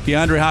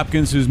DeAndre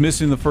Hopkins, who's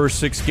missing the first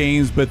 6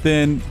 games, but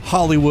then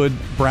Hollywood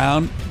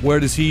Brown, where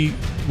does he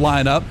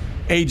line up?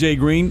 A.J.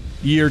 Green,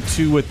 year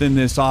 2 within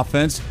this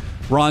offense.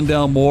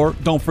 Rondale Moore,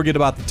 don't forget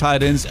about the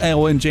tight ends,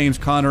 and James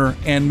Conner,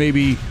 and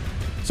maybe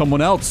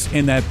someone else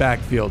in that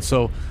backfield.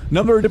 So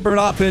number of different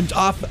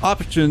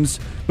options,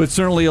 but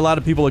certainly a lot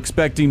of people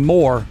expecting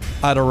more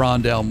out of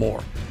Rondale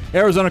Moore.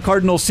 Arizona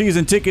Cardinals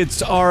season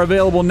tickets are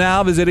available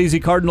now. Visit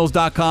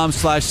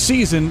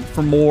azcardinals.com/season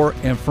for more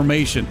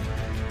information.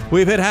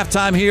 We've hit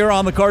halftime here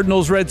on the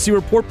Cardinals Red Sea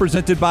Report,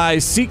 presented by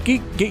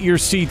SeatGeek. Get your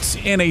seats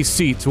in a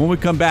seat. When we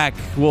come back,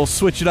 we'll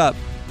switch it up.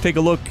 Take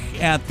a look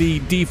at the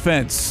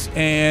defense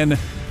and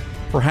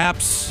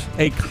perhaps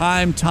a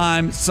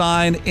time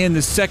sign in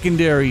the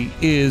secondary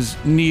is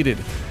needed.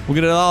 We'll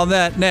get into all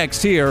that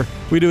next here.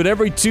 We do it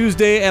every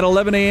Tuesday at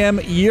 11 a.m.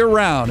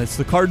 year-round. It's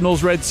the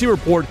Cardinals Red Sea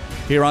Report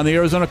here on the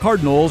Arizona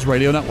Cardinals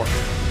Radio Network.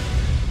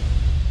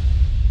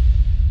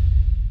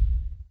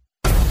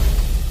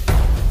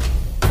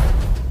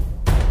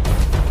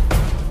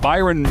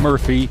 Byron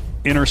Murphy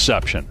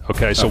interception.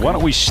 Okay, so why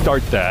don't we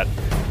start that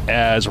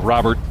as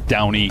Robert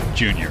Downey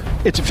Jr.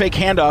 It's a fake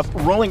handoff.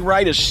 Rolling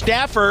right is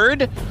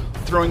Stafford,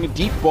 throwing a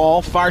deep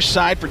ball far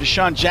side for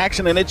Deshaun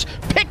Jackson, and it's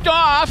picked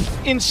off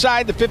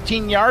inside the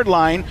 15-yard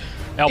line.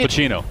 Al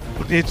Pacino.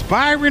 It's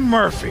Byron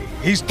Murphy.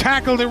 He's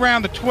tackled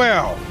around the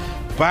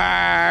 12.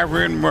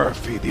 Byron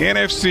Murphy, the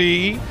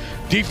NFC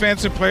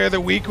Defensive Player of the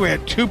Week, who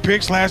had 2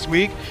 picks last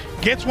week,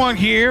 gets one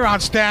here on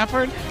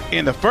Stafford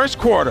in the first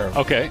quarter.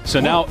 Okay, so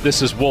now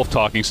this is Wolf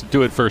talking, so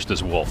do it first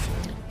as Wolf.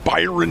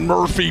 Byron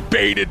Murphy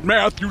baited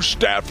Matthew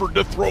Stafford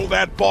to throw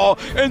that ball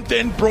and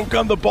then broke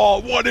on the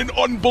ball. What an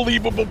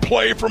unbelievable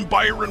play from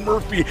Byron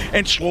Murphy.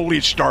 And slowly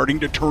it's starting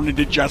to turn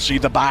into Jesse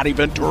the Body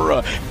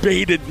Ventura.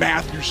 Baited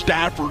Matthew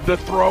Stafford to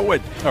throw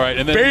it. All right,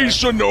 and then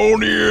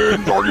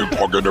Basinonians, are you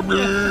talking to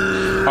me?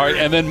 All right,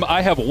 and then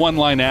I have one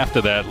line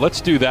after that. Let's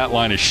do that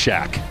line as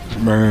Shaq.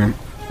 Man,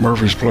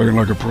 Murphy's playing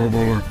like a Pro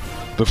Bowler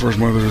the first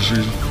month of the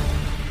season.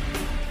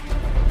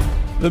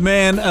 The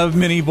man of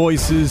many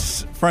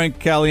voices, Frank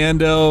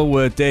Caliendo,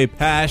 with Dave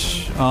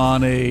Pasch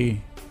on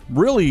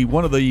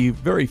one of the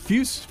very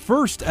few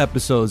first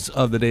episodes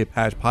of the Dave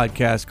Pasch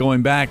podcast,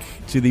 going back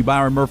to the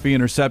Byron Murphy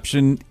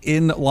interception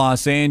in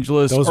Los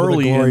Angeles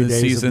early in the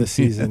season. Of the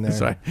season there.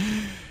 Sorry.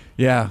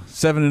 Yeah,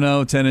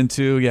 7-0,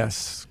 10-2.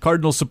 Yes,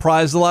 Cardinals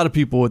surprised a lot of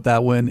people with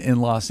that win in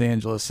Los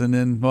Angeles, and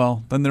then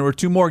there were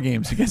 2 more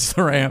games against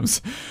the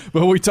Rams.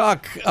 But we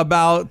talk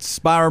about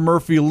Byron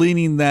Murphy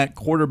leading that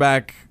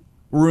quarterback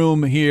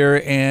room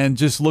here and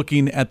just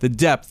looking at the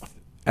depth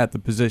at the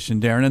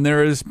position, Darren, and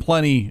there is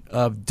plenty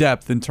of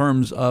depth in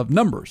terms of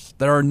numbers.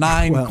 There are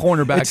 9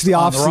 cornerbacks. It's the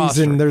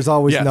offseason. There's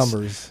always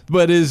numbers.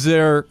 But is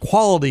there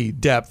quality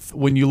depth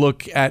when you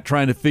look at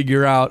trying to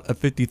figure out a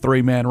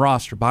 53-man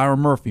roster? Byron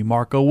Murphy,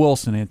 Marco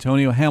Wilson,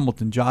 Antonio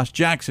Hamilton, Josh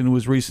Jackson, who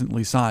was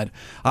recently signed.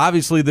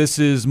 Obviously, this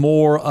is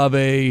more of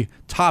a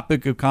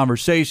topic of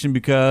conversation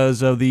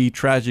because of the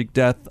tragic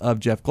death of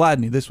Jeff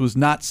Gladney. This was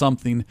not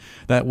something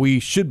that we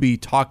should be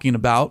talking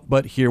about,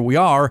 but here we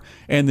are,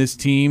 and this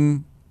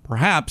team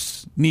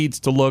perhaps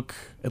needs to look,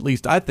 at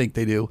least I think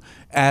they do,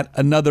 at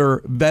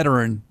another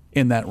veteran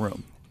in that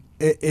room.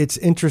 It's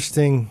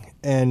interesting,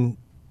 and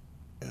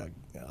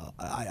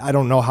I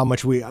don't know how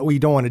much we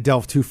don't want to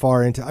delve too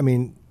far into. I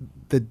mean,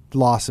 the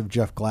loss of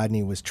Jeff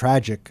Gladney was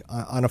tragic.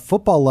 On a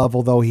football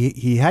level, though,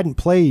 he hadn't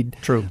played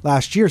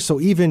last year,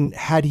 so even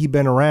had he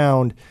been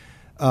around,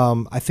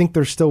 I think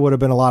there still would have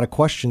been a lot of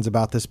questions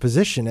about this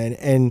position.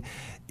 And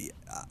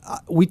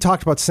we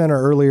talked about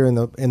center earlier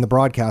in the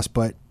broadcast,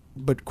 but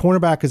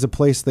cornerback is a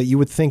place that you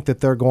would think that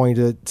they're going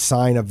to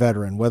sign a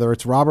veteran, whether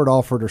it's Robert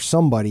Alford or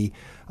somebody,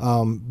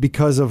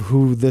 because of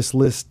who this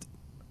list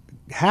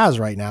has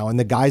right now and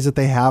the guys that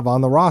they have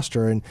on the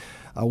roster. And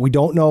we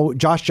don't know.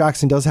 Josh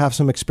Jackson does have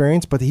some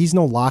experience, but he's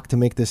no lock to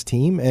make this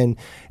team. And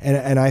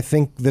I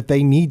think that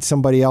they need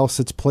somebody else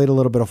that's played a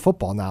little bit of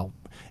football. Now,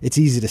 it's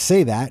easy to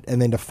say that,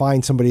 and then to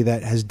find somebody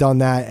that has done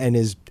that and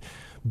is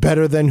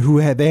better than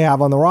who they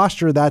have on the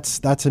roster,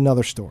 that's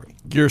another story.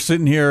 You're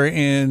sitting here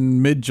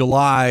in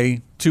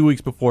mid-July, 2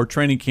 weeks before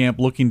training camp,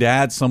 looking to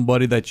add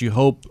somebody that you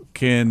hope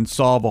can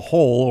solve a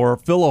hole or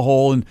fill a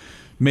hole, and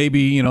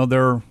maybe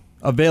they're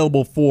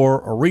available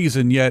for a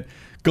reason. Yet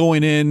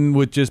going in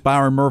with just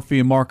Byron Murphy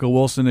and Marco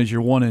Wilson as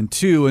your 1 and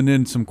 2, and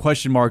then some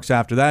question marks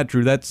after that,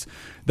 Drew, that's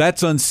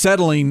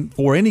unsettling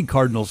for any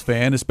Cardinals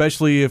fan,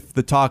 especially if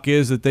the talk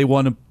is that they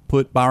want to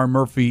put Byron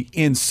Murphy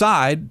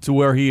inside to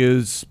where he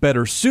is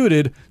better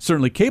suited,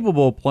 certainly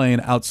capable of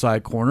playing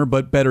outside corner,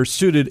 but better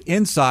suited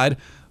inside.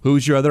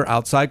 Who's your other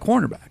outside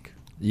cornerback?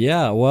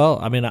 Yeah, well,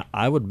 I mean,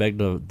 I would beg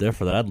to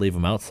differ that I'd leave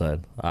him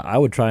outside. I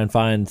would try and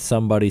find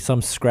somebody,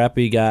 some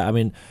scrappy guy. I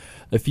mean,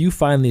 if you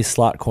find these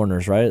slot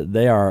corners, right,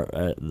 they are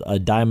a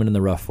diamond in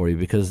the rough for you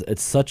because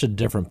it's such a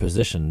different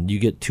position. You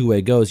get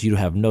two-way goes, you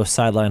have no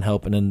sideline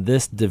help, and in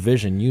this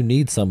division, you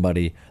need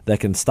somebody that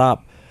can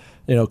stop,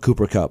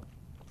 Cooper Kupp,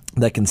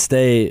 that can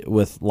stay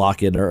with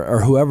Lockett or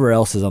whoever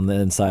else is on the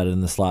inside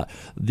in the slot.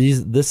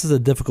 This is a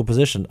difficult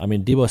position. I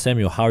mean, Deebo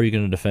Samuel, how are you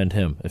going to defend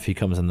him if he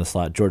comes in the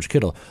slot? George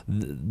Kittle.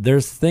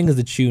 There's things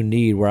that you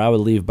need where I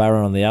would leave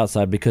Byron on the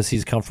outside because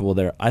he's comfortable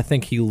there. I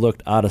think he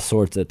looked out of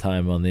sorts at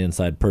time on the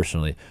inside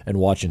personally and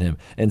watching him.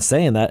 And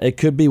saying that, it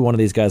could be one of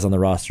these guys on the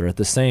roster. At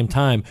the same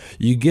time,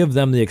 you give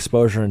them the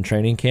exposure in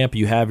training camp.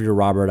 You have your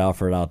Robert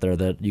Alford out there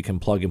that you can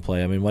plug and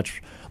play. I mean,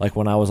 much like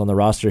when I was on the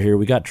roster here,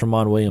 we got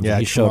Tramon Williams. And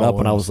he showed up,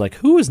 and I was like,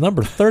 who is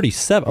number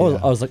 37? Yeah.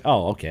 I was like,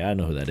 oh, okay, I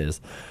know who that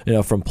is,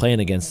 from playing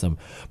against them.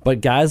 But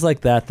guys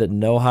like that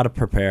know how to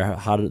prepare,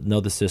 how to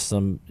know the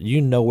system,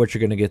 what you're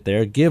going to get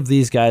there. Give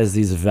these guys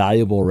these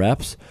valuable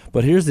reps.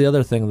 But here's the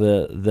other thing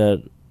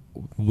that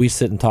we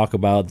sit and talk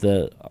about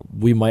that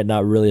we might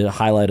not really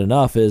highlight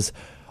enough is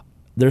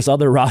there's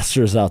other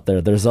rosters out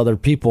there. There's other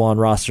people on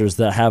rosters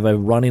that have a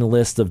running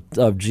list of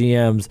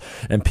GMs,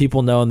 and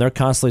people know, and they're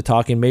constantly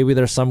talking. Maybe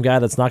there's some guy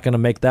that's not going to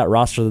make that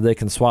roster that they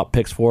can swap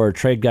picks for or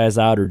trade guys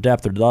out or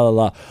depth or blah,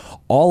 blah, blah.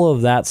 All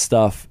of that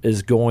stuff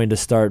is going to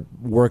start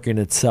working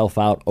itself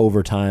out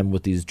over time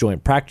with these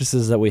joint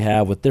practices that we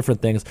have with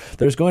different things.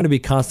 There's going to be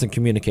constant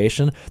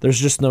communication. There's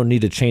just no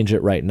need to change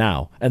it right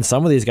now. And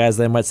some of these guys,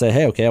 they might say,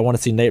 hey, okay, I want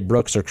to see Nate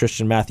Brooks or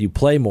Christian Matthew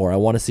play more. I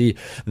want to see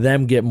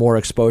them get more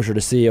exposure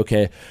to see,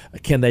 okay,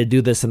 can they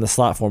do this in the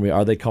slot for me?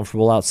 Are they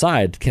comfortable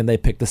outside? Can they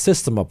pick the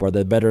system up? Are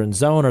they better in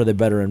zone? Are they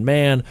better in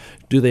man?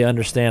 Do they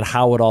understand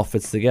how it all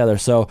fits together?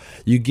 So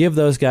you give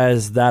those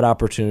guys that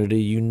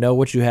opportunity. You know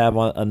what you have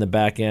on the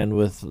back end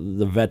with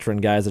the veteran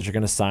guys that you're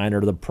going to sign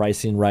or the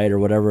pricing right or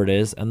whatever it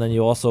is. And then you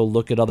also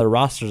look at other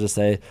rosters and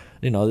say,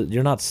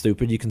 you're not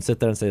stupid. You can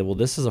sit there and say, well,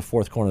 this is a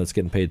fourth corner that's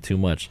getting paid too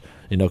much.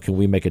 Can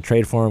we make a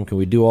trade for him? Can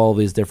we do all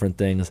these different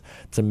things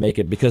to make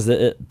it? Because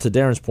to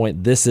Darren's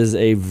point, this is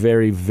a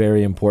very,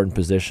 very important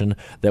position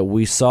that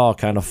we saw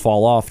kind of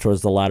fall off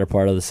towards the latter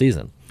part of the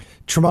season.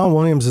 Tramon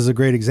Williams is a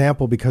great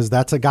example because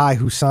that's a guy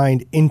who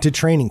signed into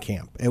training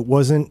camp. It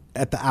wasn't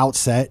at the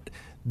outset.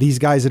 These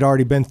guys had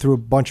already been through a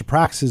bunch of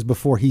practices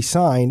before he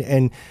signed.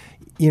 And,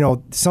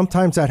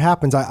 sometimes that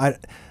happens.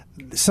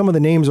 Some of the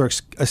names are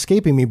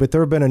escaping me, but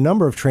there have been a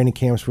number of training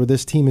camps where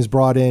this team has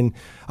brought in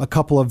a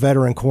couple of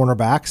veteran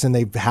cornerbacks and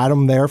they've had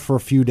them there for a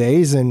few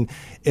days. And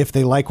if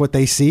they like what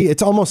they see,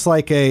 it's almost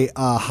like a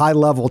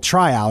high-level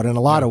tryout in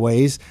a lot of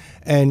ways.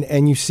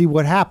 And you see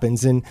what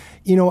happens. And,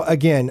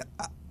 again,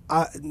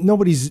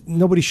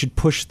 nobody should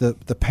push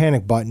the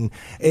panic button.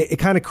 It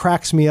kind of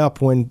cracks me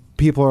up when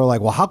people are like,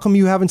 well, how come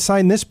you haven't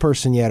signed this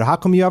person yet? Or how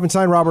come you haven't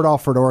signed Robert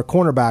Alford or a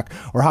cornerback?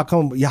 Or how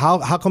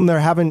come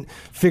they haven't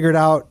figured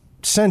out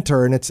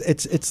center? And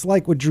it's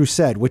like what Drew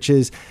said, which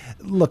is,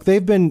 look,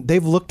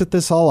 they've looked at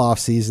this all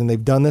offseason.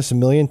 They've done this a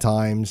million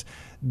times.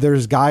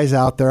 There's guys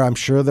out there, I'm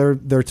sure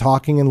they're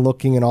talking and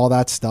looking and all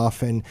that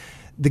stuff. And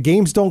the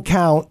games don't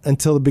count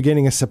until the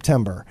beginning of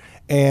September.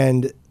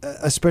 And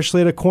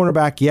especially at a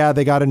cornerback, yeah,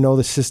 they got to know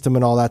the system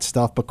and all that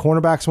stuff. But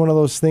cornerback's one of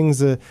those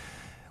things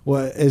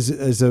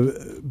as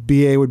a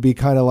BA would be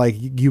kind of like,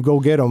 you go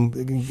get them.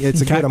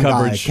 It's a get them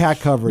guy. Cat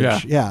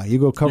coverage. Yeah, you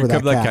go cover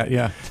that cat.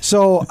 Yeah.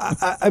 So,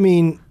 I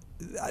mean,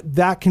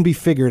 that can be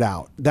figured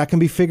out. That can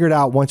be figured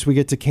out once we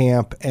get to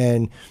camp.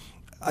 And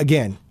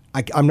again,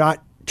 I'm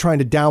not trying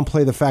to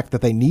downplay the fact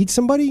that they need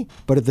somebody,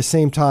 but at the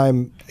same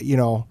time,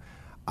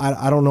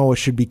 I don't know what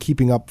should be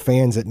keeping up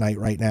fans at night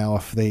right now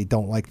if they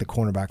don't like the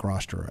cornerback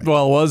roster. Right?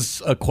 Well, it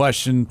was a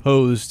question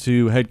posed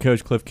to head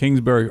coach Cliff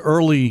Kingsbury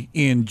early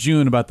in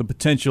June about the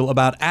potential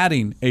about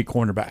adding a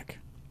cornerback.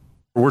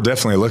 We're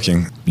definitely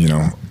looking.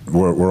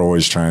 We're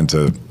always trying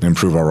to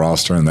improve our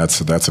roster, and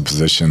that's a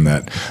position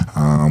that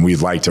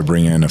we'd like to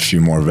bring in a few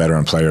more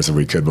veteran players if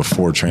we could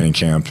before training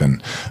camp,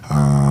 and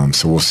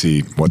so we'll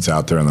see what's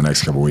out there in the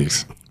next couple of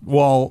weeks.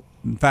 Well,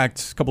 in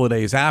fact, a couple of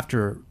days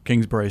after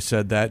Kingsbury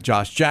said that,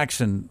 Josh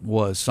Jackson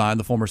was signed,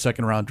 the former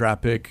second-round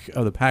draft pick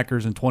of the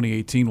Packers in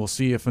 2018. We'll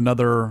see if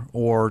another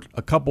or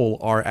a couple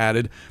are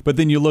added. But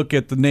then you look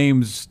at the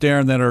names,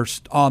 Darren, that are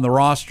on the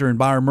roster, and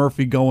Byron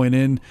Murphy going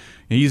in.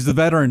 He's the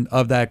veteran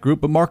of that group.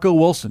 But Marco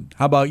Wilson,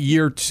 how about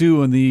year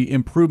two and the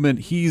improvement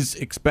he's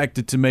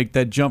expected to make,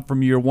 that jump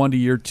from year one to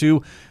year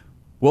two?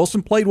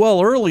 Wilson played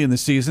well early in the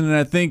season, and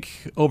I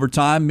think over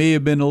time may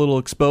have been a little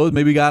exposed,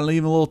 maybe got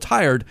even a little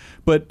tired,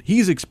 but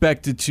he's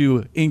expected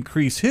to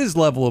increase his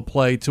level of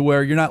play to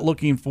where you're not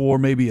looking for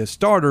maybe a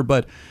starter,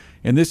 but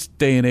in this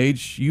day and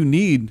age, you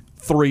need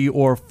 3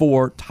 or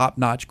 4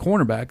 top-notch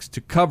cornerbacks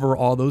to cover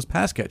all those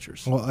pass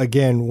catchers. Well,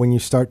 again, when you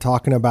start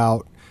talking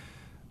about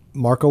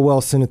Marco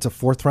Wilson, it's a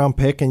 4th-round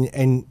pick,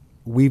 and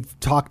we've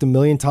talked a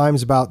million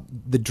times about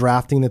the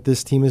drafting that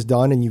this team has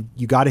done, and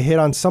you got to hit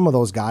on some of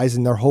those guys,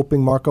 and they're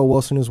hoping Marco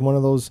Wilson is one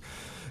of those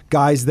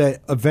guys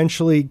that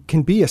eventually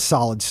can be a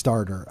solid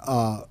starter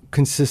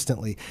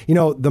consistently.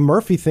 The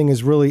Murphy thing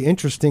is really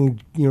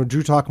interesting.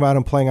 Drew talked about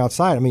him playing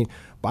outside. I mean,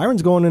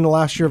 Byron's going into the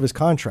last year of his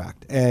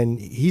contract, and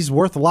he's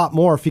worth a lot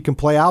more if he can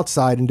play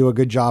outside and do a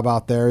good job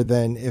out there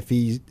than if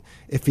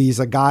he's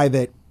a guy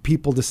that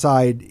people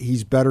decide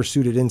he's better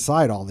suited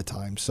inside all the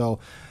time. So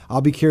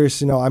I'll be curious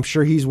to know. I'm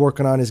sure he's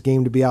working on his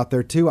game to be out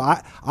there too.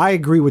 I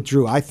agree with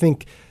Drew. I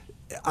think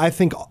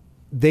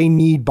they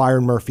need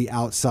Byron Murphy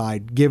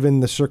outside,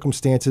 given the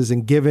circumstances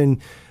and given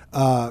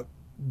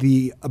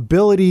the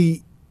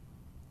ability,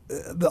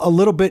 a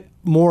little bit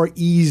more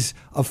ease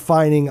of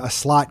finding a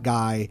slot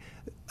guy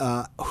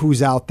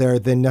who's out there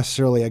than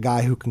necessarily a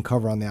guy who can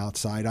cover on the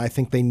outside. I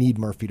think they need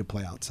Murphy to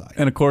play outside.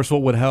 And of course,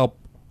 what would help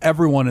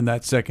everyone in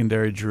that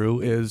secondary, Drew,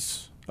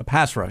 is a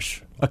pass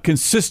rush, a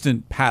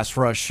consistent pass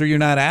rush. So you're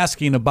not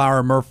asking a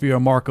Byron Murphy or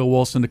Marco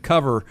Wilson to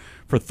cover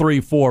for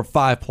 3, 4,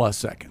 5+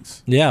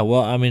 seconds. Yeah,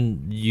 well, I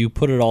mean, you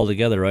put it all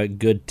together, right?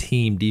 Good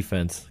team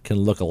defense can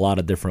look a lot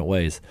of different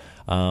ways.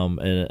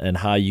 And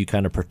how you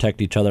kind of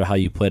protect each other, how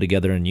you play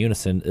together in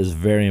unison is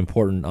very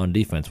important on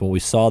defense. When we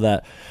saw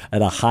that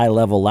at a high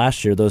level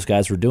last year, those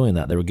guys were doing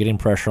that. They were getting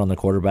pressure on the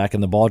quarterback,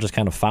 and the ball just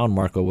kind of found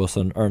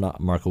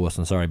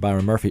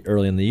Byron Murphy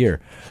early in the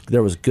year.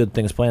 There was good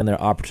things playing there,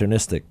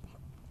 opportunistic.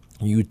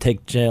 You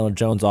take Jalen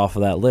Jones off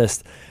of that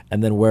list,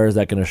 and then where is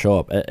that going to show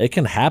up? It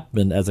can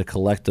happen as a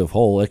collective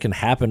whole. It can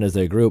happen as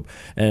a group,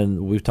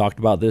 and we've talked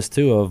about this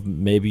too, of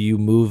maybe you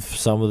move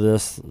some of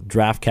this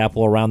draft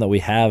capital around that we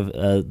have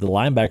the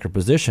linebacker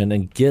position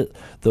and get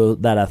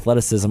that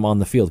athleticism on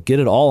the field. Get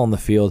it all on the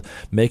field.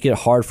 Make it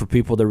hard for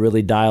people to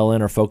really dial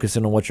in or focus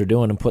in on what you're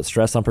doing and put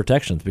stress on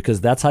protections,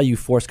 because that's how you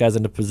force guys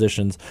into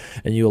positions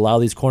and you allow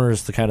these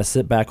corners to kind of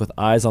sit back with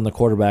eyes on the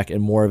quarterback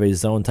in more of a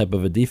zone type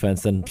of a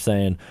defense than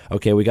saying,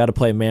 okay, we got to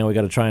play man, we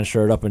got to try and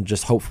shore it up and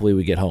just hopefully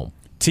we get home.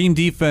 Team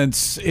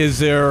defense,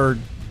 do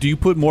you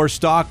put more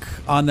stock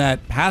on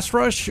that pass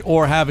rush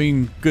or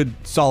having good,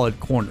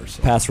 solid corners?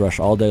 Pass rush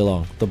all day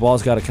long. The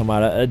ball's got to come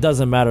out. It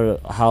doesn't matter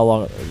how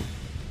long.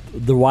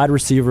 The wide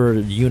receiver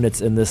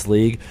units in this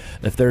league,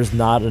 if there's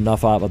not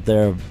enough out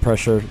there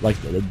pressure, like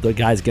the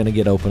guy's going to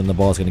get open and the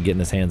ball's going to get in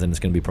his hands and it's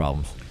going to be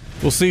problems.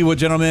 We'll see what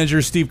General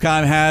Manager Steve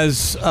Keim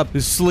has up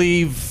his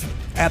sleeve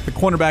at the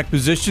cornerback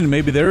position.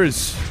 Maybe there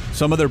is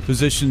some other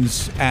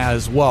positions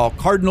as well.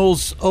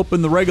 Cardinals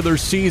open the regular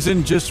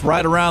season just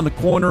right around the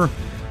corner.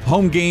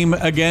 Home game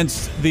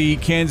against the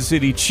Kansas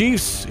City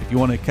Chiefs. If you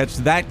want to catch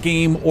that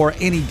game or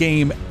any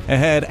game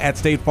ahead at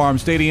State Farm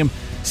Stadium,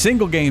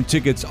 single game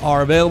tickets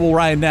are available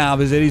right now.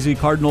 Visit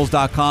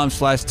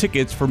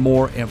azcardinals.com/tickets for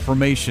more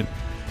information.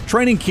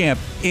 Training camp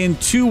in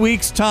 2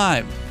 weeks'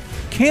 time.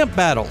 Camp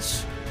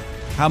battles.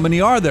 How many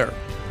are there?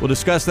 We'll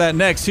discuss that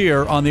next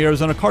here on the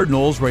Arizona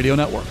Cardinals Radio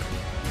Network.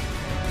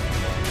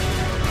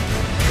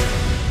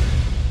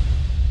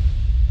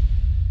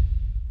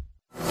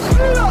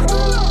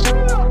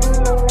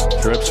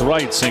 Trips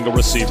right, single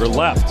receiver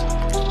left.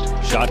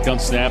 Shotgun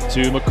snap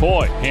to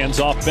McCoy. Hands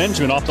off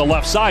Benjamin off the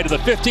left side to the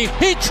 15.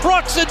 He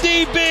trucks a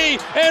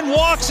DB and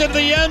walks into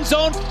the end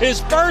zone. His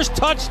first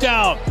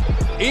touchdown.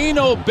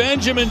 Eno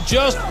Benjamin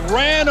just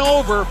ran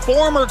over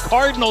former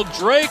Cardinal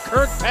Dre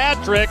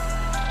Kirkpatrick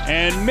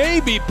and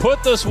maybe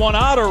put this one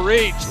out of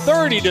reach.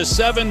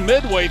 30-7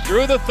 midway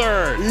through the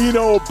third.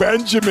 Eno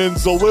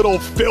Benjamin's a little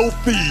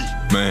filthy.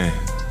 Man,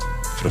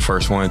 for the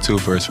first one, too,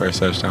 for his first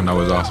touchdown, that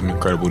was awesome.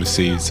 Incredible to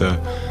see.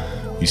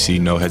 You see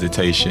no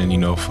hesitation,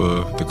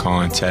 for the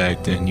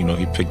contact, and,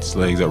 he picked his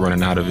legs up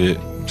running out of it.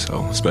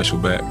 So, special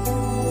back.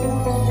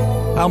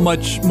 How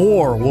much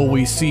more will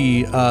we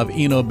see of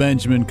Eno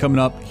Benjamin coming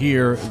up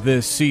here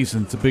this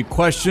season? It's a big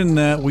question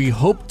that we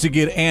hope to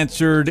get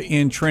answered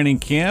in training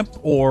camp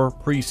or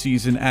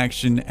preseason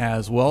action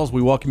as well. As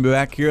we welcome you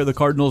back here at the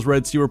Cardinals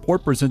Red Sea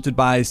Report presented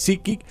by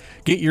SeatGeek.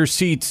 Get your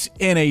seats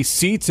in a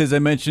seats. As I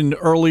mentioned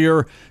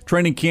earlier,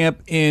 training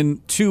camp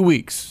in 2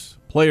 weeks.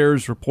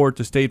 Players report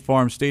to State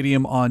Farm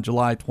Stadium on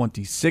July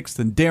 26th.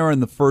 And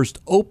Darren, the first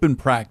open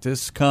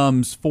practice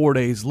comes 4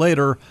 days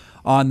later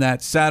on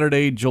that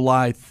Saturday,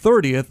 July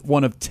 30th,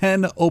 one of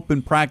 10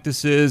 open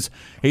practices.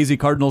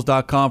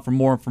 azcardinals.com for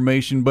more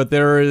information. But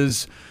there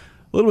is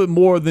a little bit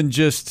more than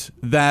just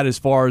that as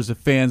far as the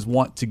fans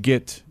want to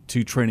get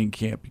to training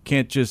camp. You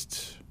can't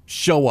just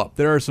show up.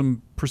 There are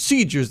some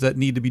procedures that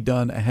need to be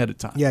done ahead of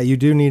time. Yeah,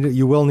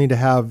 you will need to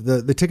have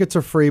the tickets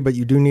are free, but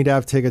you do need to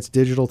have tickets,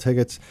 digital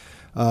tickets.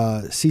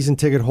 Season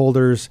ticket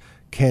holders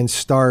can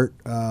start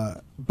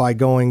by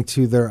going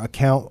to their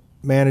account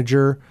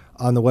manager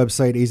on the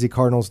website,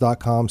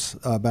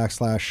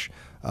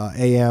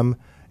 azcardinals.com/AM,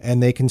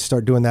 and they can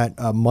start doing that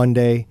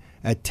Monday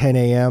at 10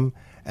 a.m.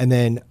 And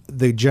then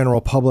the general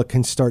public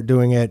can start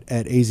doing it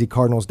at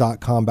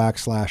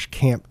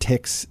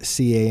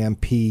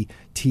azcardinals.com/camptix,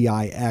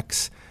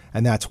 CAMPTIX,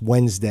 and that's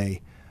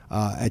Wednesday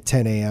at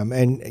 10 a.m.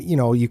 And,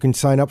 you can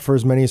sign up for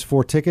as many as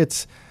 4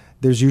 tickets.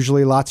 There's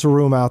usually lots of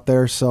room out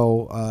there,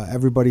 so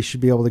everybody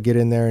should be able to get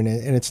in there. And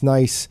it's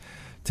nice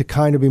to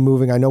kind of be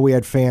moving. I know we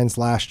had fans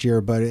last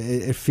year, but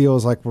it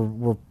feels like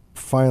we're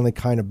finally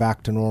kind of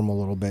back to normal a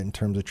little bit in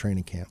terms of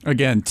training camp.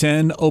 Again,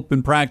 10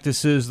 open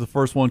practices, the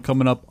first one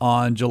coming up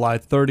on July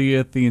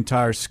 30th, the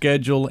entire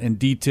schedule and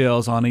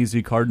details on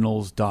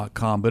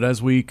azcardinals.com. But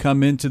as we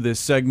come into this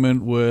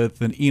segment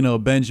with an Eno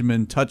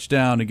Benjamin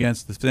touchdown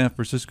against the San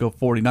Francisco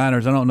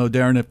 49ers, I don't know,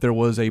 Darren, if there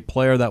was a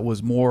player that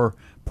was more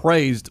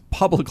praised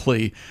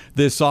publicly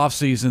this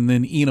offseason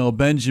than Eno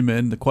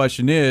Benjamin. The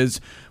question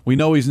is, we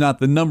know he's not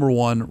the number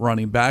 1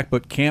 running back,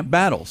 but camp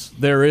battles.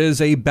 There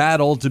is a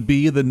battle to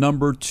be the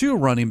number 2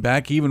 running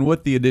back, even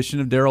with the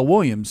addition of Darrell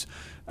Williams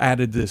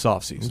added this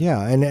offseason.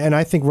 Yeah, and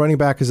I think running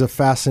back is a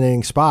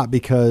fascinating spot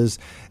because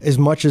as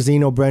much as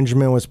Eno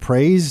Benjamin was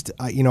praised,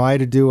 I had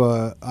to do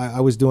I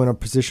was doing a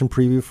position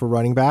preview for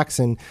running backs,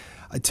 and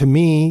to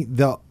me,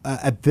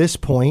 at this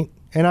point,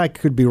 and I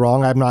could be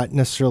wrong, I'm not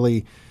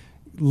necessarily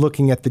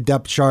looking at the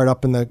depth chart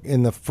up in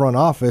the front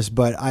office,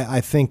 but I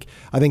think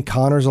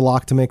Connor's a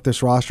lock to make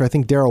this roster. I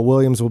think Darrell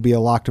Williams will be a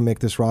lock to make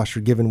this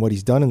roster given what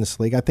he's done in this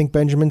league. I think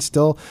Benjamin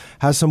still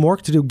has some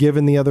work to do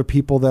given the other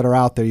people that are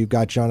out there. You've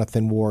got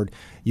Jonathan Ward,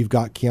 you've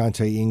got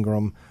Keontae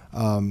Ingram,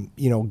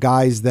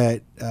 guys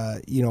that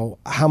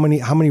how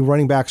many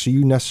running backs are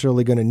you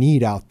necessarily going to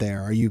need out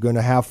there? Are you going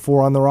to have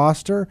 4 on the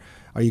roster?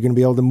 Are you going to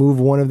be able to move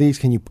one of these?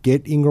 Can you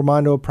get Ingram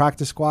onto a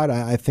practice squad?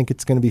 I think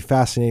it's going to be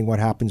fascinating what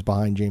happens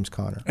behind James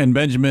Conner. And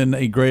Benjamin,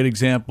 a great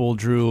example,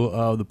 Drew,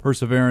 of the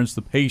perseverance,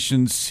 the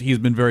patience. He's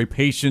been very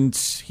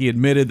patient. He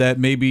admitted that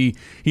maybe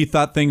he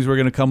thought things were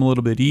going to come a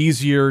little bit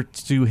easier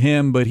to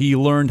him, but he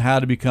learned how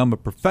to become a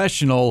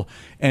professional,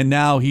 and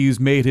now he's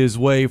made his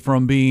way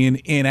from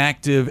being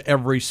inactive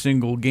every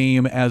single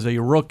game as a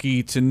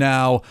rookie to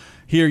now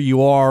here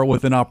you are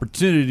with an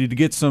opportunity to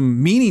get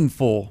some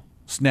meaningful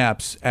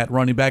snaps at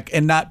running back,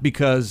 and not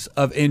because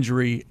of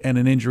injury and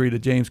an injury to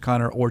James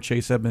Conner or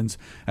Chase Edmonds,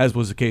 as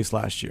was the case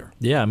last year.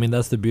 Yeah, I mean,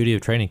 that's the beauty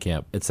of training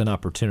camp. It's an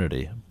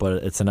opportunity,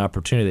 but it's an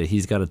opportunity that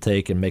he's got to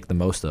take and make the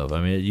most of.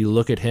 I mean, you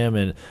look at him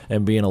and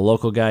being a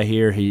local guy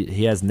here,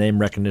 he has name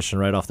recognition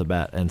right off the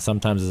bat, and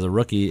sometimes as a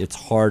rookie, it's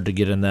hard to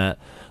get in that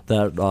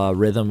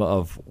rhythm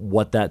of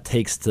what that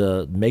takes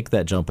to make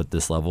that jump at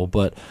this level.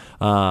 But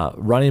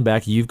running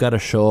back, you've got to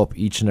show up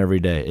each and every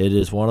day. It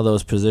is one of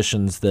those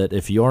positions that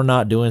if you're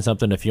not doing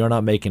something, if you're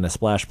not making a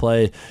splash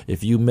play,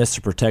 if you miss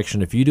a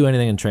protection, if you do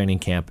anything in training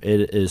camp,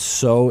 it is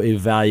so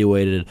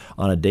evaluated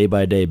on a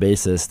day-by-day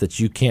basis that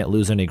you can't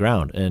lose any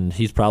ground. And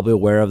he's probably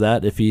aware of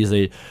that. If he's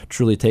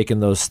truly taken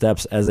those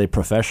steps as a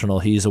professional,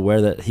 he's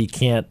aware that he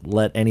can't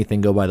let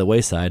anything go by the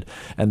wayside.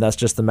 And that's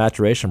just the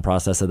maturation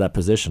process of that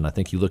position. I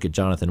think you look at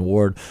Jonathan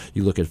Ward,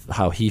 you look at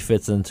how he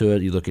fits into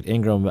it, you look at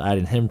Ingram,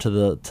 adding him to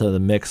the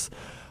mix.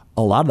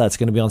 A lot of that's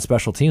going to be on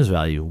special teams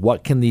value.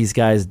 What can these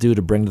guys do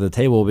to bring to the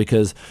table?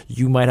 Because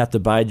you might have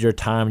to bide your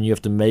time and you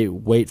have to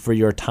wait for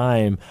your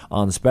time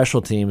on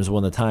special teams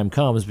when the time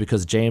comes,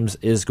 because James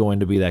is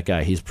going to be that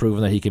guy. He's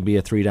proven that he can be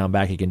a 3-down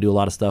back. He can do a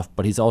lot of stuff,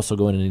 but he's also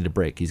going to need a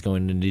break. He's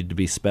going to need to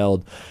be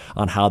spelled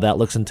on how that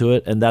looks into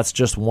it, and that's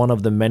just one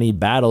of the many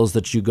battles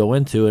that you go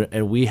into.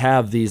 And we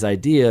have these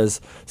ideas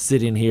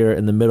sitting here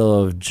in the middle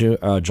of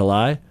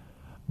July,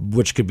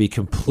 which could be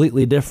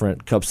completely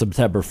different come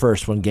September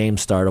 1st when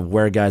games start, of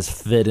where guys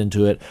fit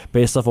into it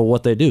based off of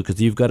what they do, because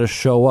you've got to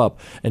show up.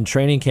 And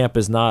training camp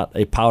is not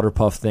a powder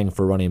puff thing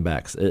for running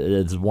backs.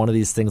 It's one of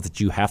these things that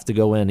you have to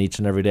go in each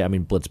and every day. I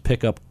mean, blitz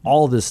pickup,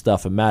 all this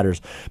stuff, it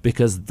matters,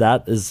 because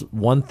that is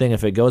one thing.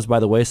 If it goes by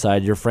the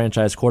wayside, your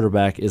franchise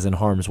quarterback is in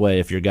harm's way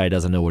if your guy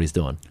doesn't know what he's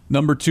doing.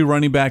 Number 2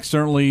 running back,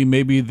 certainly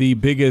maybe the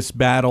biggest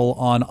battle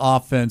on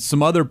offense.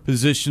 Some other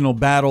positional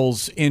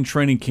battles in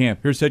training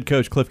camp. Here's head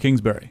coach Cliff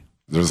Kingsbury.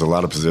 There's a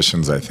lot of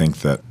positions, I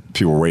think, that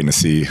people are waiting to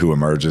see who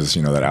emerges.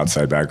 That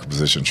outside backer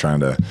position, trying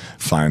to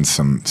find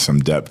some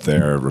depth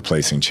there,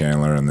 replacing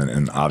Chandler,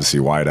 and obviously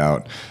wide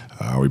out.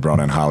 We brought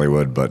in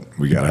Hollywood, but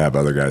we got to have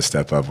other guys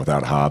step up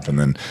without Hop, and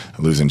then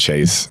losing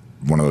Chase.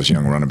 One of those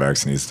young running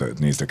backs needs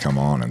to come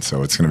on, and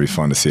so it's going to be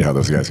fun to see how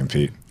those guys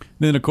compete.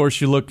 Then, of course,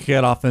 you look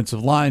at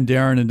offensive line,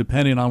 Darren, and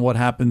depending on what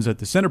happens at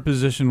the center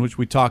position, which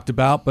we talked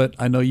about, but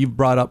I know you've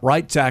brought up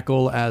right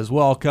tackle as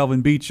well.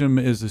 Kelvin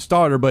Beachum is the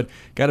starter, but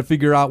got to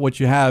figure out what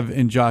you have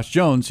in Josh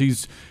Jones.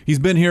 He's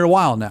been here a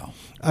while now.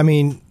 I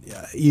mean,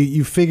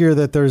 you figure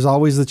that there's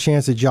always the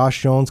chance that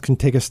Josh Jones can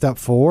take a step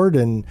forward,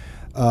 and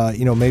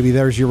maybe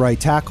there's your right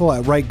tackle.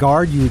 At right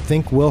guard, you would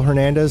think Will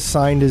Hernandez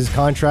signed his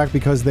contract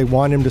because they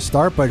want him to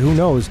start, but who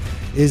knows?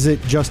 Is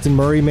it Justin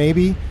Murray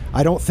maybe?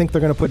 I don't think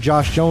they're going to put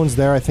Josh Jones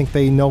there. I think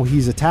they know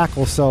he's a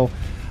tackle, so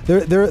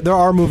there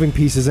are moving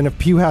pieces, and if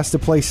Pugh has to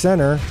play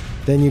center,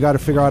 then you got to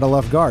figure out a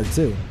left guard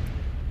too.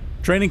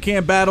 Training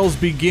camp battles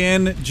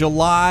begin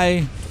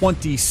July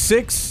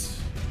 26th,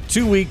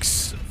 2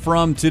 weeks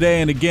from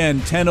today. And again,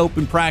 10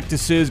 open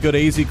practices. Go to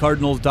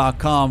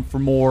azcardinals.com for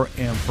more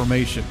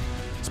information.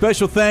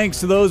 Special thanks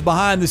to those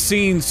behind the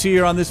scenes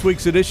here on this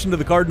week's edition of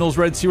the Cardinals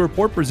Red Sea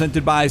Report,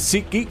 presented by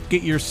SeatGeek.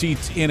 Get your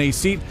seats in a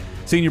seat.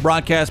 Senior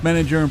broadcast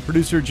manager and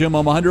producer Jim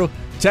Omahundro.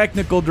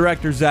 Technical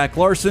director Zach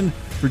Larson.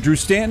 For Drew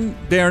Stanton,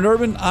 Darren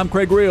Urban, I'm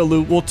Craig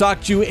Riolu. We'll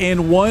talk to you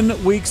in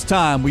 1 week's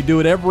time. We do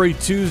it every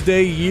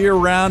Tuesday,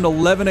 year-round,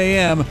 11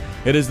 a.m.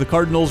 It is the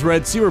Cardinals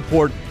Red Sea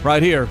Report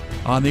right here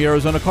on the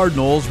Arizona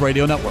Cardinals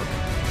Radio Network.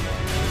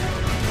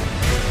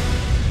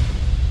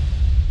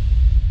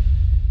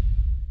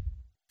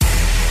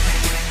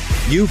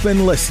 You've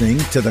been listening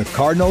to the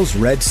Cardinals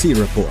Red Sea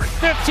Report.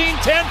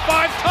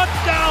 15-10-5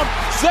 touchdown.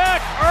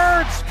 Zach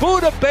Ertz.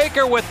 Budda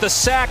Baker with the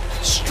sack.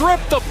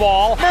 Stripped the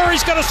ball.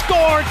 Murray's going to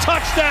score.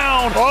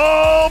 Touchdown.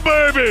 Oh,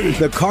 baby.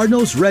 The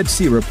Cardinals Red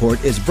Sea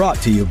Report is brought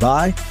to you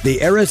by the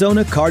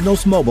Arizona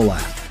Cardinals mobile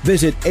app.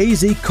 Visit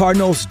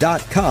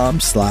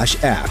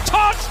azcardinals.com/app.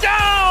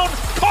 Touchdown.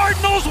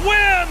 Cardinals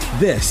win.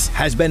 This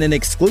has been an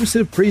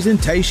exclusive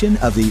presentation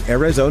of the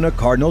Arizona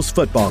Cardinals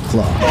Football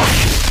Club.